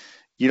play,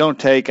 I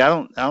don't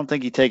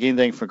think you take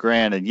anything for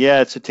granted. Yeah,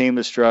 it's a team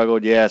that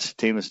struggled. Yeah, it's a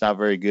team that's not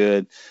very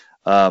good,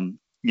 on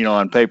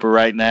paper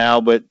right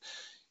now. But,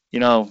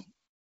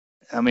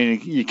 I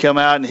mean, you come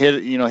out and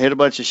hit a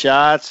bunch of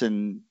shots,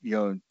 and,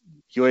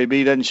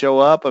 UAB doesn't show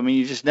up. I mean,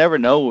 you just never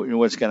know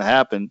what's going to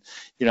happen.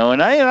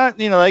 And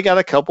they got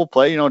a couple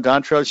play.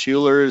 Dontrell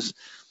Shuler is,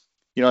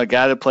 a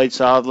guy that played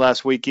solid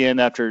last weekend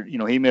after,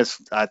 he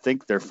missed, I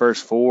think, their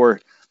first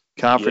 4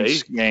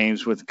 conference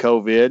games with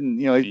COVID. And,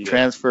 he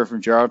transferred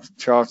from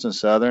Charleston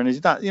Southern.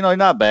 He's not,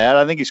 not bad.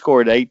 I think he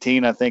scored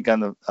 18, I think,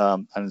 on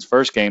his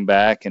first game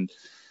back, and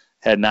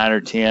had 9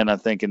 or 10, I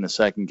think, in the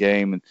second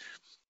game.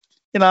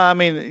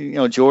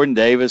 And, Jordan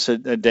Davis, a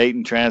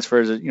Dayton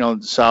transfer, is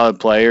a, solid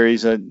player.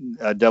 He's a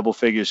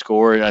double-figure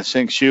scorer. And I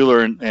think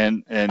Shuler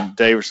and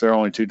Davis, they're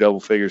only 2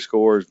 double-figure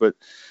scorers. But,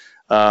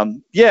 I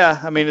mean,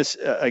 it's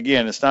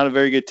not a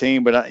very good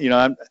team, but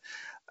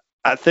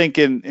I think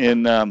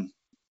in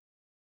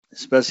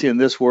especially in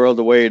this world,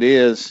 the way it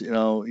is,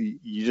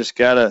 you just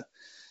gotta,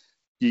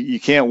 you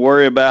can't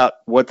worry about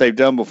what they've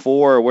done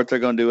before or what they're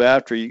going to do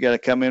after. You got to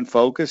come in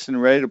focused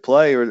and ready to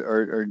play,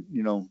 or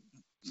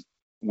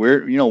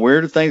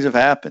weird things have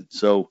happened.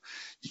 So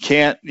you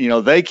can't,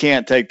 they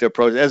can't take the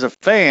approach as a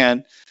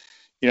fan,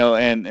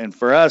 and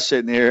for us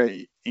sitting here,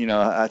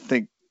 I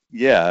think,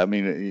 I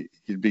mean,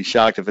 you'd be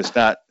shocked if it's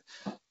not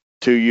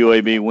 2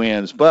 UAB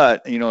wins.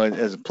 But,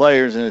 as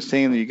players and as a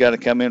team, you got to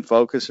come in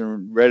focused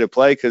and ready to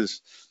play,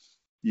 because,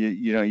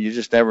 you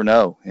just never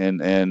know.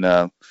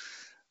 And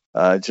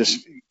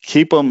just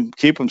keep them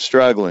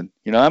struggling.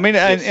 I mean,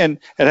 yes. and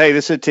hey,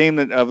 this is a team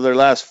that of their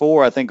last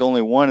 4, I think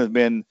only one has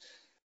been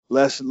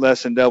less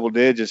than double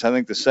digits. I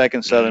think the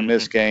second Southern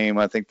Miss game,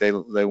 I think they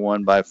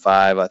won by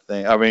 5.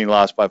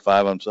 Lost by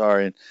 5. I'm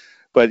sorry.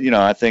 But,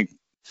 I think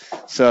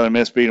Southern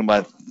Miss beat them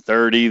by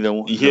 30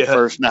 the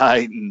first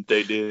night, and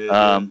they did.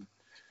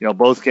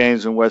 Both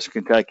games in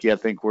Western Kentucky, I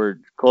think, were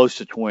close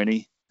to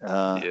 20.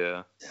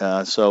 I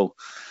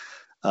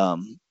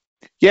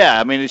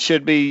mean, it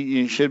should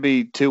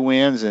be 2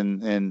 wins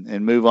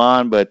and move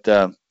on, but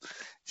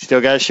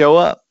still got to show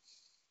up.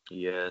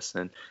 Yes,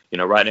 and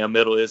right now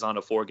Middle is on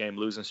a 4-game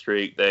losing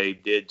streak. They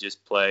did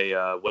just play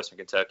Western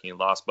Kentucky and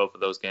lost both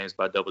of those games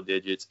by double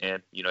digits,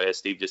 and as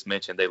Steve just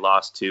mentioned, they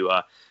lost to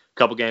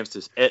couple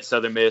games at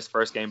Southern Miss,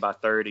 first game by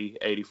 30,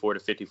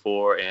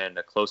 84-54, and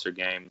a closer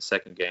game, the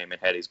second game in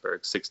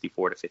Hattiesburg,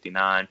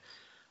 64-59.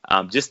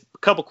 Just a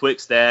couple quick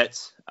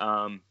stats.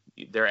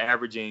 They're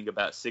averaging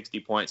about 60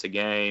 points a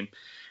game.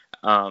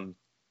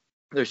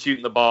 They're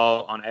shooting the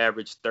ball on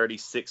average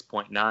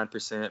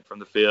 36.9% from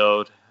the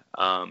field.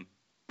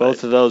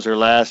 Both of those are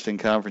last in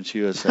Conference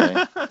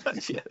USA.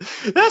 Yeah,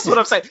 that's what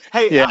I'm saying.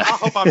 Hey, I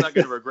hope I'm not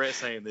going to regret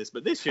saying this,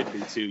 but this should be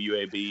 2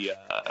 UAB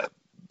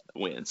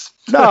wins.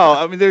 No,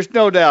 I mean, there's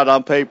no doubt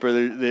on paper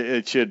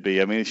it should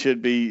be. I mean, it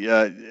should be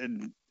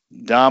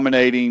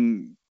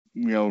dominating,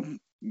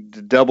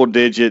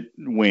 double-digit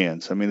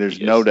wins. I mean,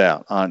 there's no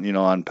doubt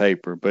on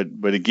paper.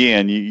 But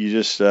again, you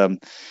just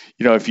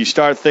if you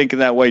start thinking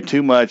that way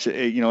too much,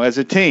 as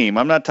a team,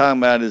 I'm not talking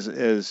about as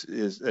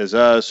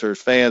us or as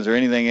fans or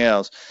anything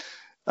else.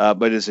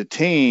 But as a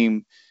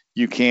team,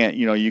 you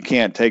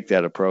can't take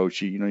that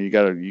approach. You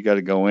got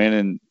to go in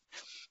and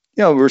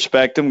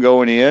respect them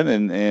going in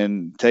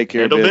and take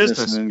care of Handle business,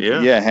 business. and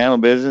then Yeah. handle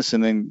business,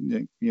 and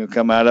then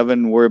come out of it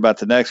and worry about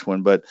the next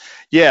one. But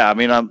yeah, I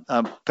mean,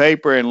 I'm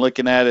paper and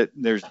looking at it.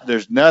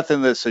 There's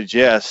nothing that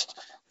suggests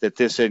that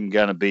this isn't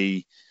going to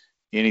be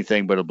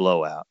anything but a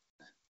blowout.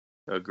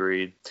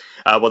 Agreed.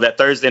 Well, that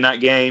Thursday night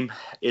game,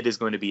 it is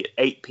going to be at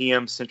 8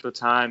 p.m. Central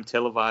Time,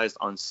 televised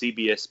on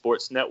CBS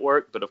Sports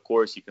Network. But of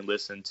course, you can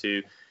listen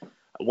to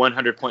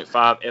 100.5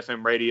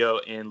 FM radio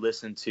and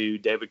listen to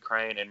David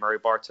Crane and Murray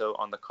Bartow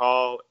on the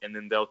call. And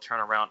then they'll turn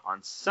around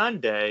on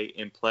Sunday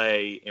and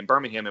play in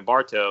Birmingham and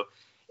Bartow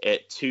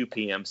at 2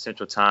 p.m.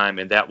 Central Time.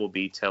 And that will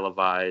be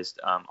televised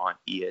on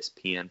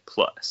ESPN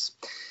Plus.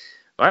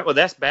 All right, well,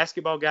 that's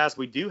basketball, guys.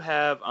 We do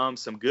have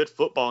some good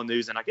football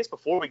news. And I guess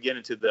before we get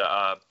into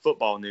the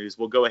football news,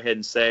 we'll go ahead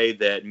and say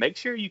that make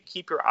sure you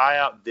keep your eye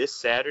out this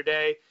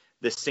Saturday.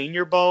 The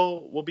Senior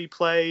Bowl will be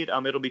played.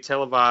 It'll be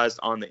televised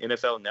on the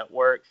NFL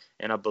Network,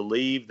 and I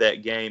believe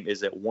that game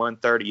is at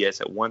 1:30.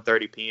 Yes, at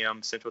 1:30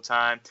 p.m. Central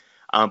Time.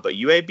 But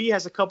UAB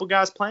has a couple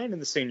guys playing in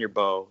the Senior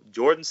Bowl.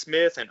 Jordan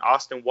Smith and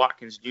Austin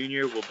Watkins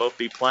Jr. will both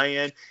be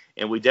playing,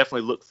 and we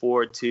definitely look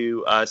forward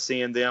to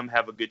seeing them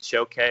have a good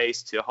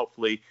showcase to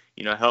hopefully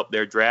help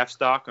their draft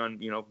stock on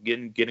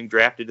getting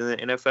drafted in the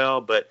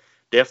NFL. But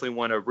definitely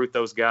want to root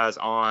those guys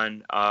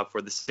on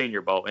for the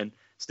Senior Bowl. And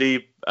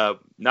Steve,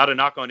 not a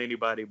knock on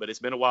anybody, but it's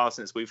been a while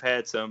since we've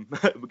had some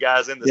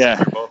guys in the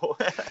Senior Bowl.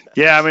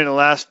 Yeah, I mean the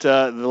last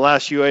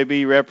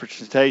UAB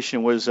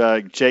representation was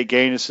Jake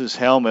Gaines's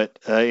helmet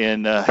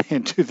in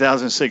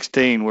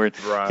 2016, where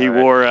Right.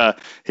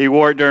 he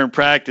wore it during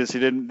practice. He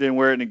didn't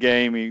wear it in the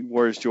game. He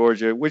wore his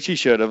Georgia, which he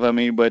should have. I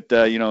mean, but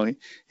the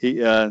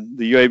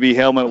UAB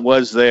helmet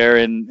was there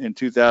in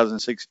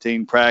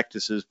 2016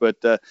 practices. But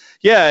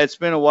yeah, it's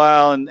been a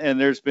while, and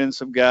there's been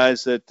some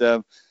guys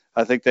that.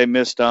 I think they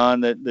missed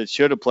on that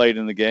should have played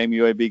in the game.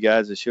 UAB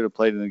guys that should have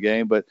played in the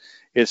game, but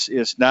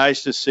it's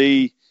nice to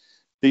see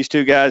these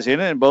two guys in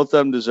it, and both of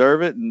them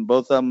deserve it, and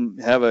both of them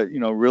have a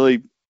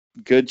really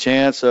good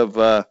chance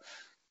of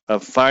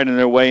finding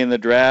their way in the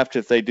draft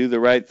if they do the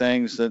right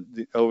things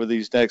over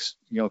these next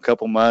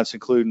couple months,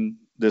 including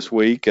this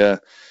week,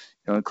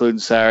 including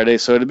Saturday.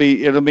 So it'll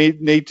be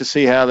neat to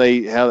see how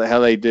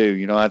they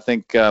do. I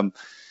think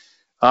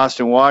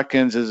Austin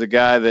Watkins is a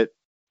guy that.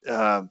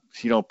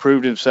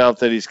 Proved himself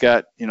that he's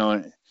got,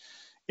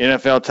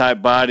 NFL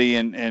type body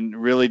and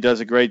really does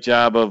a great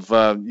job of,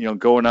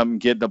 going up and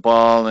getting the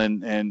ball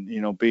and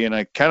being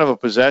a kind of a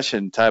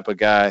possession type of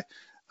guy,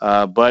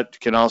 but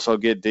can also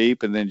get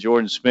deep. And then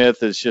Jordan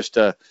Smith is just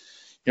kind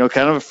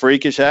of a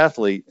freakish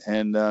athlete.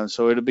 And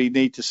so it'll be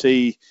neat to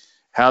see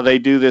how they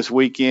do this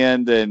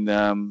weekend. And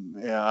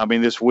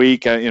this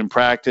week in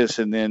practice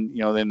and then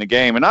the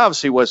game. And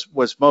obviously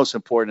what's most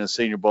important in the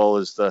Senior Bowl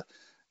is the,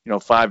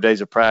 5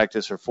 days of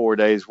practice or 4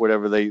 days,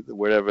 wherever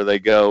they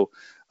go.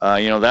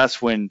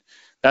 That's when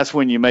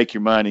you make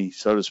your money,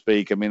 so to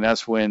speak. I mean,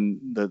 that's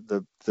when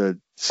the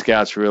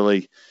scouts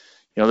really,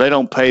 they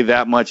don't pay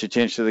that much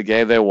attention to the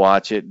game. They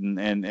watch it,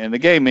 and the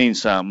game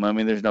means something. I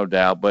mean, there's no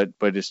doubt, but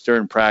it's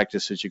during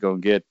practice that you're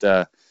going to get,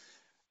 you're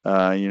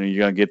going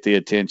to get the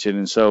attention.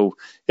 And so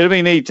it'll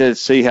be neat to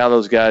see how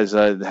those guys,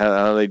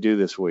 how they do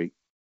this week.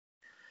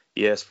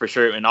 Yes, for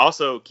sure. And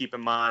also keep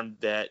in mind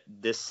that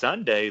this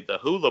Sunday, the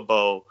Hula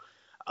Bowl,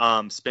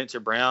 Spencer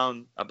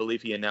Brown, I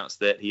believe he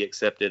announced that he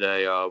accepted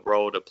a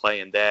role to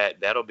play in that.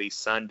 That'll be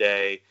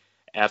Sunday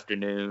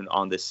afternoon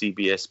on the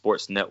CBS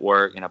Sports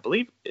Network. And I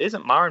believe,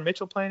 isn't Myron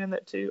Mitchell playing in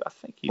that too? I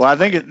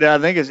think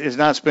it's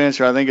not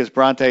Spencer. I think it's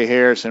Bronte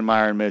Harris and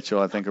Myron Mitchell.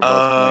 I think are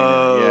both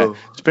playing in it.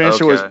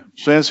 Yeah.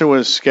 Spencer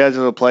was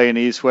scheduled to play in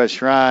East West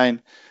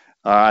Shrine.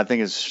 I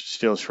think it's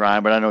still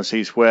Shrine, but I know it's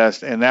East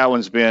West, and that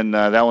one's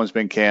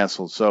been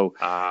canceled. So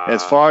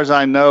as far as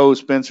I know,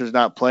 Spencer's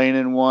not playing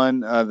in one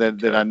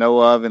that I know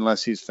of,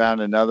 unless he's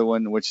found another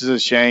one, which is a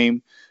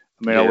shame.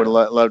 I mean, I would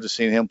have loved to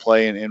see him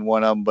play in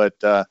one of them, but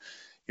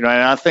and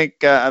I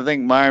think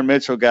Myron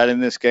Mitchell got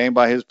in this game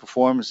by his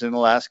performance in the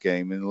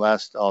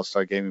last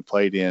All-Star game he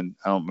played in.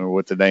 I don't remember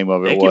what the name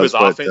of it was.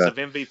 I think he was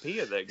offensive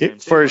MVP of that game.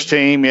 First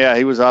team, yeah,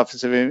 he was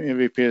offensive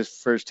MVP of his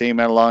first team,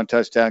 had a long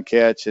touchdown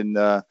catch, and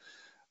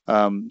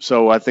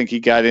so I think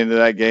he got into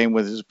that game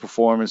with his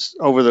performance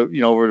over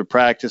the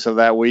practice of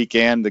that week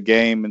and the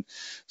game. And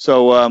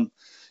so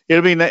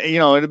it'll be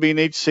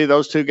neat to see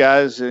those two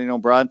guys,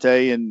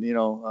 Bronte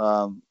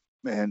and,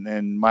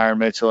 and Myron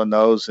Mitchell and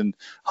those. And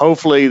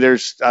hopefully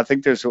there's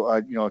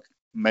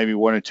maybe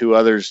one or two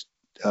others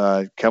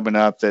coming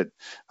up that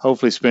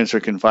hopefully Spencer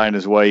can find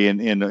his way in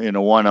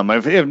one of them.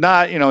 If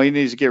not, he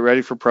needs to get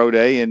ready for pro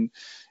day and,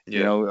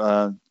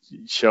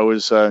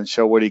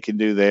 show what he can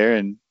do there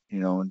and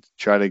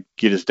try to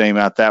get his name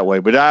out that way.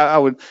 But I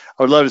would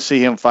love to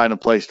see him find a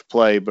place to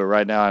play. But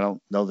right now, I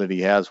don't know that he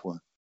has one.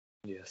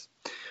 Yes.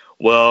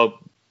 Well,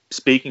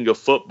 speaking of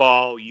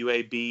football,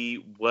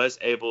 UAB was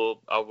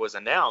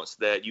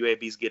announced that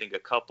UAB is getting a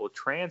couple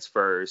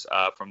transfers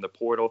from the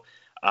portal.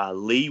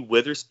 Lee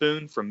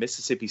Witherspoon from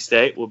Mississippi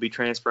State will be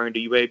transferring to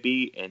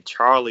UAB, and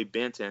Charlie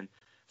Benton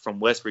from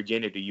West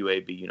Virginia to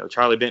UAB.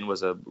 Charlie Benton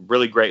was a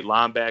really great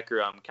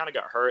linebacker. Kind of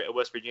got hurt at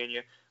West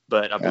Virginia,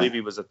 but I believe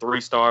he was a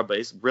 3-star, but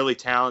he's really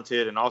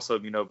talented. And also,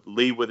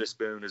 Lee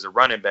Witherspoon is a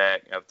running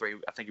back of 3.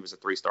 I think he was a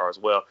 3-star as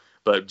well,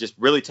 but just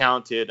really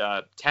talented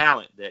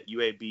talent that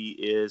UAB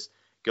is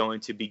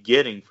going to be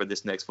getting for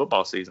this next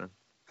football season.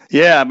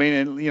 Yeah, I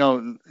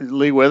mean,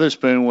 Lee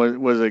Witherspoon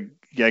was a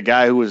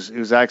guy who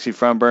was actually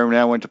from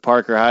Birmingham, went to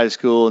Parker High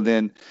School, and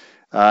then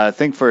I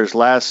think for his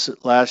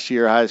last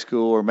year of high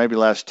school, or maybe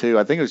last 2,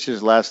 I think it was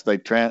just last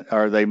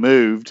they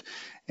moved,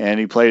 and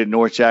he played at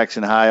North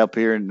Jackson High up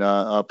here in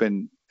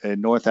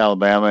North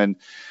Alabama, and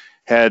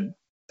had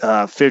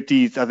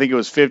 50. I think it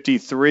was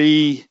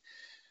 59.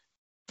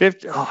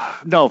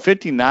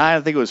 I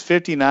think it was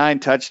 59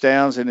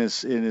 touchdowns in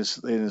his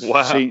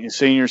Wow.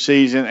 senior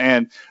season.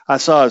 And I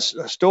saw a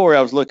story.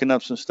 I was looking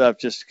up some stuff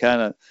just to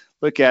kind of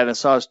look at it. I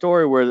saw a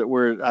story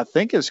where I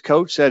think his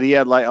coach said he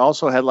had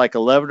also had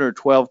 11 or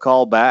 12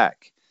 call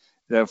back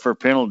for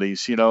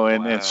penalties,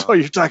 and so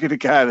you're talking a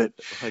guy that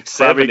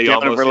probably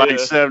counted for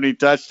 70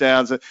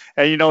 touchdowns.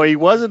 And he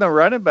wasn't a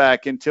running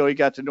back until he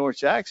got to North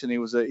Jackson. He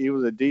was a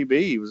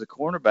DB. He was a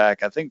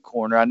cornerback, I think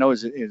corner. I know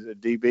he's a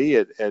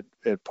DB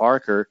at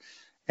Parker,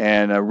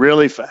 and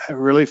really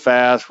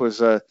fast. Was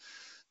a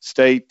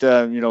state,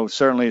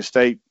 certainly a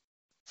state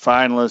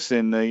finalist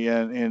in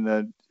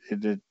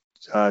the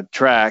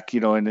track,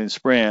 and in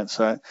sprints.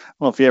 I don't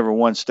know if he ever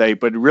won state,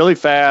 but really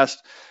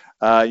fast.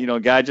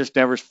 Guy just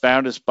never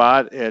found a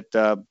spot at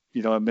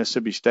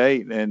Mississippi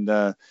State,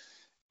 and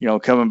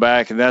coming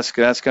back, and that's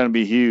going to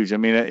be huge. I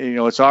mean,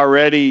 it's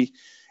already,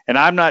 and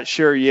I'm not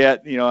sure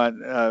yet,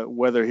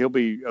 whether he'll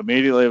be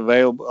immediately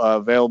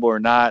available or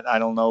not. I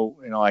don't know.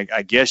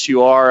 I guess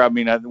you are. I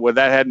mean, that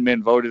hadn't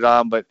been voted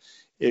on, but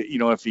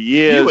if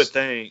he is, you would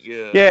think,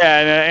 yeah.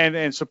 Yeah,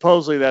 and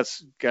supposedly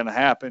that's going to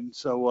happen.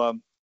 So,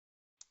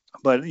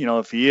 but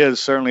if he is,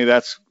 certainly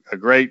that's a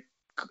great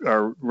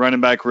running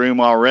back room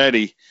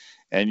already.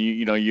 And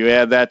you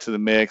add that to the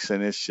mix,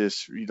 and it's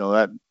just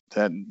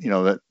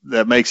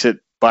that makes it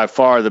by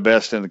far the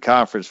best in the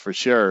conference for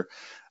sure.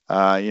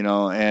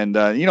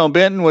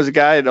 Benton was a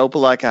guy at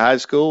Opelika High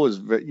School, was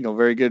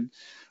very good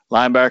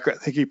linebacker. I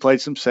think he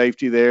played some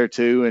safety there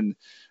too, and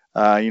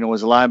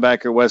was a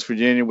linebacker at West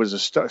Virginia. Was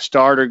a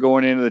starter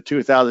going into the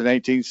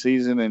 2018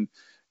 season and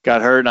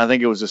got hurt. And I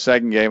think it was the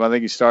second game. I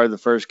think he started the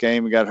first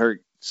game and got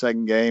hurt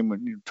second game when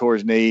he tore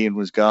his knee and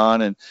was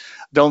gone. And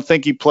don't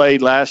think he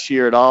played last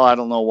year at all. I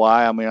don't know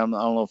why. I mean, I don't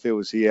know if it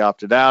was he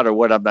opted out or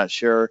what. I'm not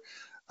sure.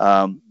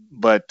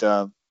 But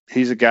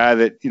he's a guy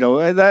that,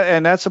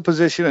 and that's a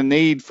position of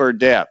need for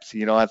depth.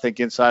 I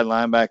think inside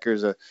linebacker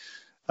is a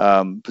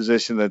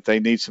position that they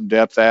need some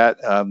depth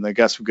at. They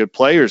got some good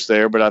players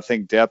there, but I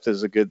think depth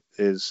is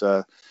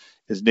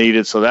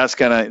needed. So that's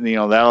gonna,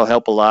 that'll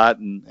help a lot.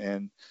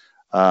 And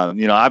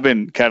I've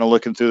been kind of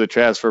looking through the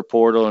transfer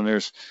portal, and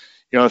there's,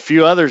 a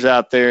few others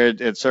out there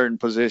at certain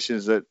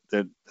positions that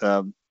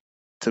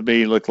to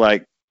me look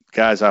like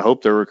guys I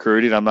hope they're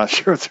recruiting. I'm not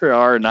sure if they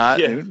are or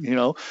not,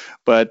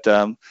 but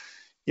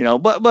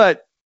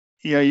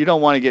you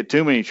don't want to get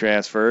too many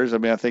transfers. I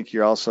mean, I think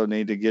you also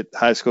need to get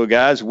high school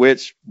guys,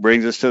 which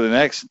brings us to the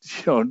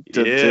next, to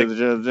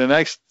the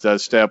next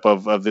step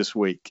of this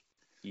week.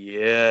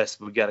 Yes,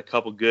 we've got a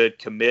couple good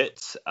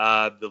commits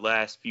the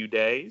last few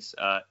days.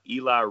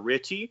 Eli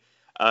Ritchie,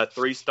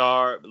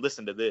 3-star.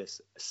 Listen to this,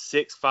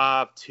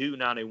 6'5",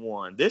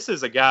 291. This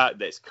is a guy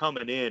that's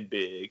coming in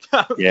big.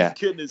 Yeah.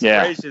 Goodness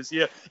gracious.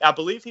 Yeah. I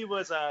believe he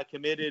was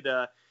committed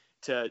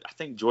to, I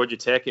think, Georgia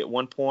Tech at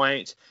one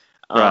point.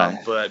 Right.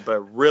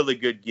 But really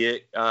good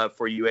get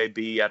for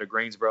UAB out of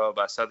Greensboro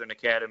by Southern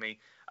Academy.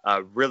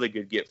 Really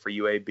good get for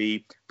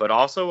UAB, but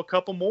also a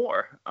couple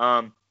more.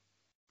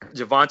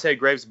 Javante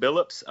Graves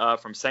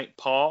Billups from St.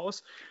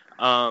 Paul's.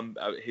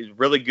 He's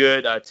really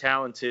good,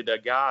 talented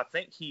guy. I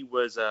think he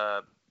was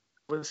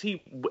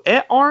he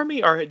at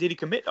Army, or did he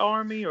commit to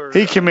Army? Or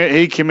he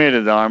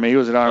committed to Army. He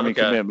was an Army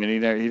commitment. He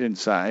didn't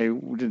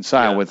sign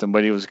with them,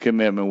 but he was a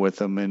commitment with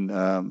them,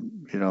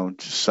 and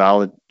just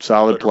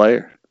solid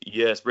player.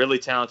 Yes, really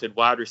talented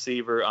wide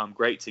receiver.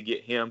 Great to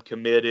get him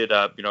committed.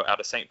 Out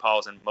of St.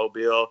 Paul's and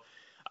Mobile.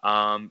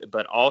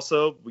 But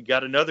also we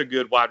got another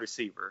good wide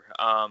receiver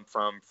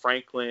from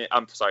Franklin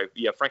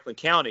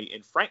County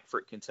in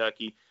Frankfort,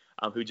 Kentucky,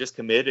 who just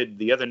committed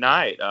the other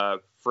night.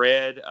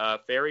 Fred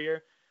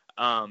Ferrier,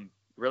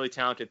 really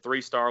talented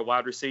 3-star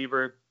wide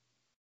receiver.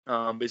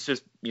 It's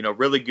just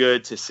really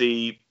good to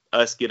see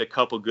us get a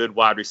couple good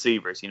wide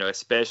receivers.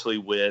 Especially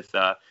with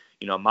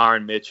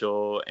Myron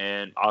Mitchell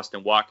and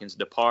Austin Watkins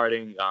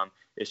departing.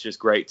 It's just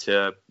great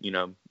to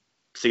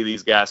see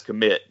these guys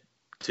commit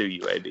to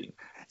UAB.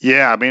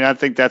 Yeah, I mean, I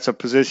think that's a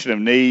position of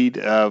need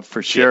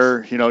for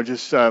sure. Yes.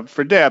 Just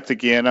for depth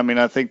again. I mean,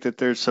 I think that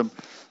there's some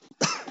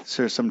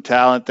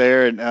talent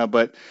there, and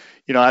but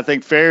I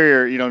think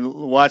Ferrier,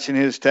 watching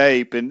his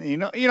tape, and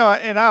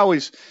and I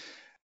always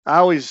I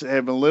always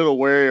am a little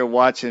wary of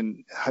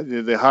watching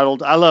the Huddle.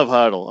 I love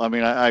Huddle. I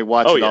mean, I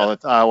watch Oh it yeah,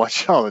 I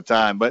watch it all the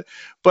time. But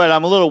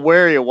I'm a little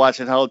wary of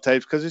watching Huddle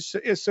tapes because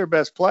it's their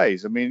best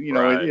plays. I mean,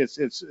 right.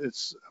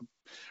 it's.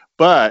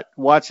 But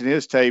watching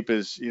his tape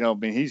is, I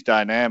mean, he's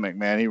dynamic,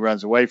 man. He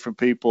runs away from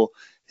people.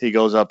 He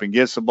goes up and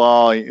gets the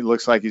ball. It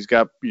looks like he's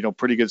got,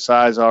 pretty good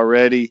size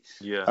already.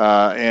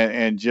 Yeah.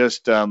 And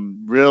just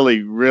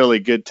really, really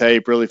good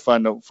tape. Really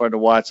fun to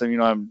watch.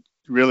 And, I'm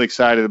really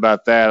excited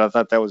about that. I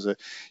thought that was a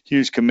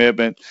huge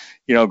commitment.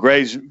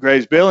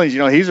 Graves Billings,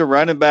 he's a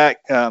running back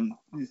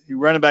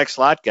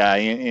slot guy.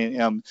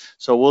 And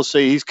so we'll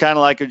see. He's kind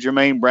of like a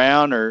Jermaine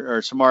Brown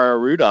or Samara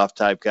Rudolph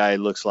type guy, it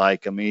looks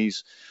like. I mean,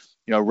 he's,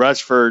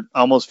 rushed for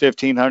almost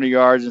 1,500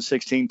 yards and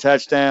 16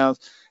 touchdowns,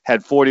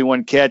 had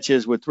 41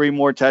 catches with 3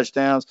 more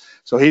touchdowns.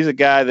 So he's a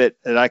guy that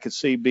I could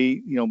see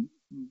be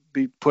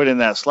put in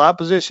that slot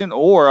position,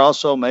 or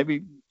also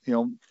maybe,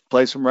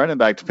 play some running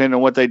back, depending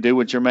on what they do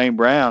with Jermaine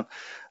Brown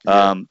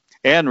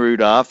and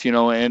Rudolph,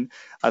 and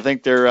I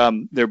think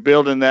they're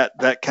building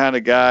that kind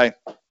of guy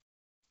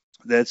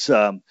that's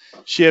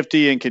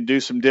shifty and can do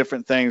some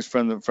different things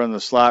from the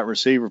slot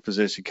receiver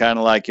position. Kind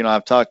of like,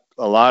 I've talked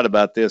a lot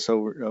about this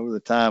over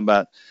the time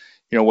about,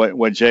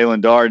 what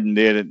Jalen Darden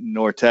did at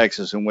North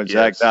Texas and what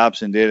Zach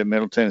Dobson did at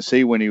Middle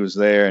Tennessee when he was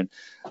there.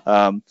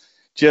 And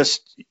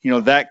just,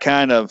 that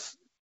kind of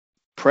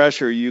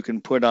pressure you can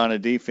put on a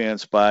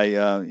defense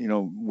by,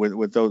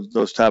 with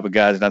those type of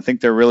guys. And I think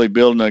they're really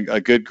building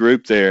a good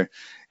group there.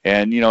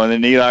 And, and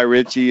then Eli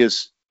Ritchie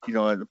is,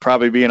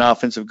 probably be an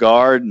offensive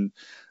guard. And,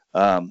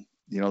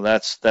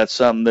 that's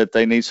something that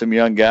they need, some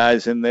young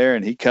guys in there.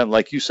 And he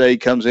like you say, he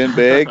comes in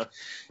big,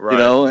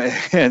 right.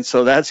 And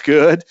so that's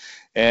good.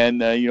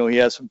 And, he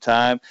has some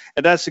time.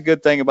 And that's the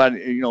good thing about,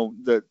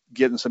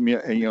 getting some,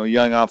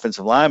 young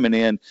offensive linemen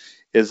in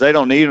is they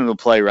don't need him to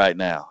play right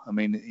now. I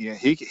mean,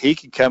 he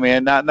can come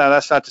in. Now,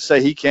 that's not to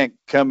say he can't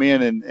come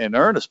in and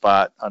earn a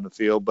spot on the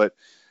field, but,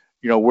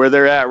 where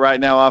they're at right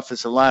now,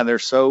 offensive line, they're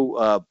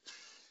so,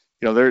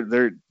 they're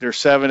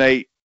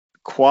 7-8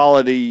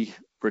 quality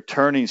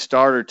returning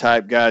starter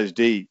type guys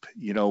deep,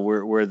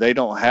 where they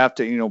don't have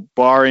to,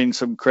 barring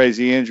some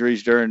crazy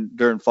injuries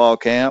during fall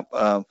camp,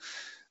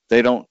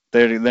 they're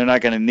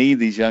not going to need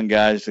these young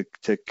guys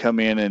to come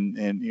in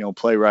and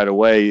play right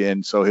away.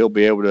 And so he'll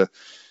be able to,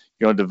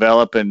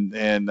 develop and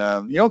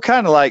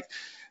kind of like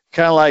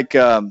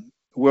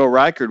Will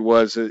Reichard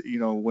was,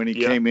 when he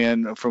came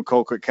in from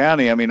Colquitt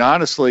County. I mean,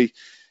 honestly,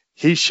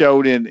 he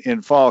showed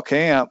in fall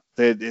camp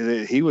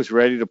that he was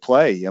ready to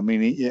play. I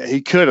mean,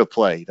 he could have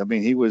played. I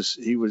mean, he was,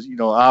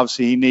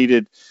 obviously he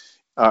needed,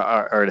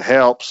 or it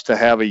helps to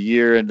have a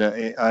year in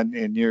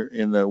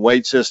the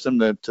weight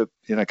system,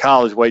 in a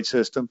college weight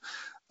system.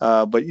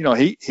 But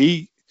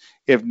he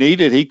if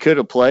needed, he could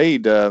have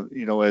played,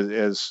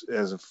 as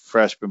a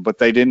freshman, but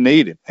they didn't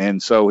need him,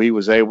 and so he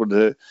was able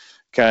to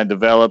kind of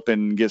develop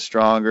and get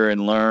stronger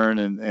and learn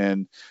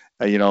and.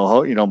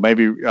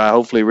 Maybe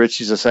hopefully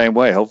Richie's the same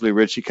way. Hopefully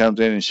Richie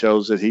comes in and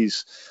shows that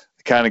he's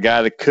the kind of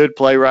guy that could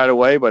play right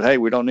away, but hey,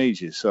 we don't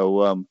need you.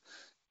 So,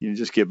 you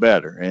just get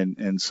better.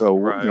 And so,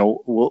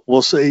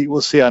 we'll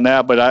see on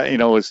that, but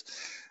it's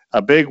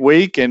a big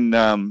week and,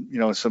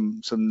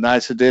 some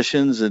nice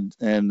additions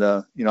and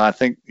I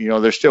think,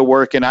 they're still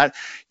working.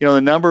 The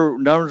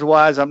numbers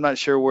wise, I'm not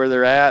sure where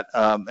they're at.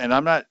 And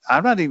I'm not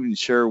even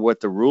sure what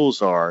the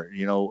rules are,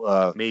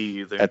 Me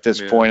either. At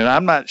this point. And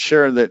I'm not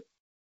sure that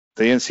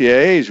the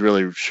NCAA is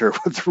really sure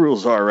what the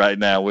rules are right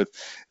now with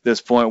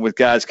this point with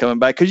guys coming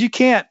back. Cause you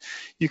can't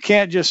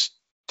just,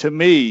 to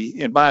me,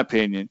 in my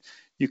opinion,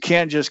 you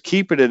can't just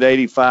keep it at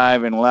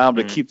 85 and allow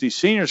them to keep these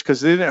seniors, because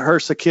then it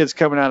hurts the kids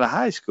coming out of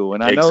high school.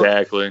 And I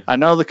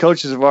know the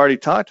coaches have already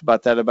talked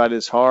about that, about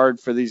it's hard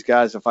for these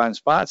guys to find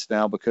spots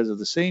now because of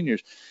the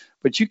seniors,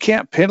 but you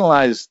can't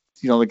penalize,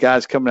 the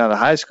guys coming out of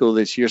high school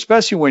this year,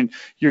 especially when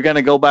you're going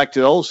to go back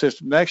to the old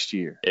system next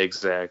year.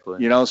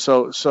 Exactly.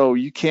 So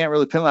you can't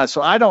really penalize.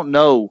 So I don't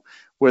know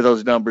where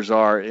those numbers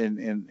are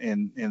in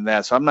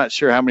that. So I'm not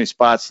sure how many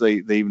spots they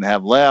even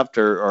have left,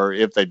 or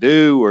if they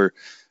do, or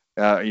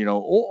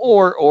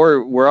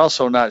we're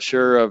also not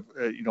sure of,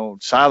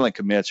 silent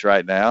commits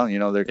right now.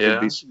 There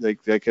could be,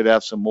 they could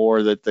have some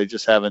more that they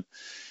just haven't,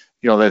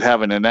 that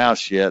haven't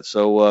announced yet.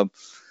 So,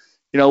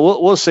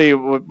 we'll see.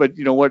 But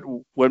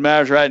what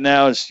matters right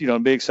now is,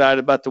 be excited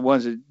about the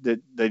ones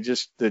that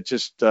just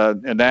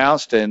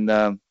announced, and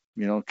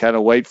kind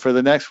of wait for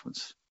the next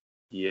ones.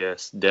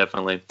 Yes,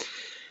 definitely.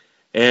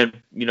 And,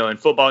 in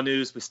football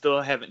news, we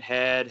still haven't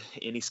had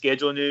any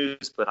schedule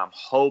news, but I'm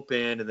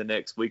hoping in the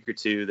next week or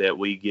two that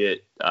we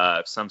get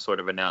some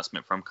sort of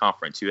announcement from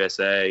Conference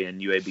USA,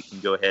 and UAB can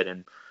go ahead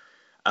and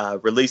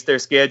release their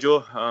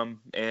schedule.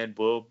 And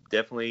we'll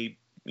definitely,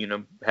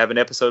 have an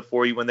episode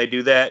for you when they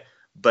do that.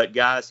 But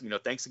guys,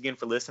 thanks again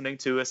for listening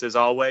to us. As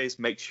always,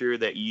 make sure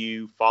that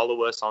you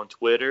follow us on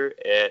Twitter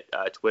at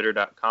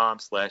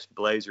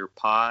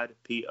twitter.com/BlazerPod,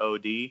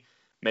 POD.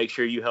 Make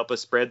sure you help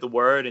us spread the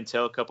word and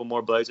tell a couple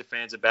more Blazer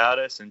fans about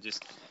us, and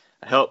just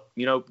help,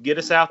 get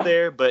us out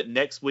there. But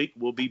next week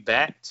we'll be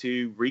back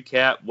to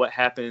recap what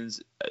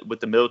happens with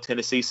the Middle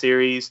Tennessee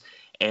series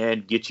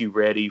and get you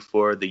ready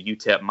for the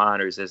UTEP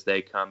Miners as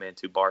they come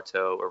into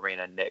Bartow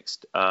Arena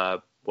next,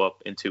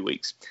 in 2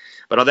 weeks.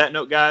 But on that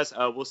note, guys,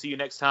 we'll see you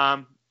next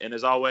time. And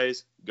as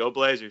always, go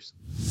Blazers.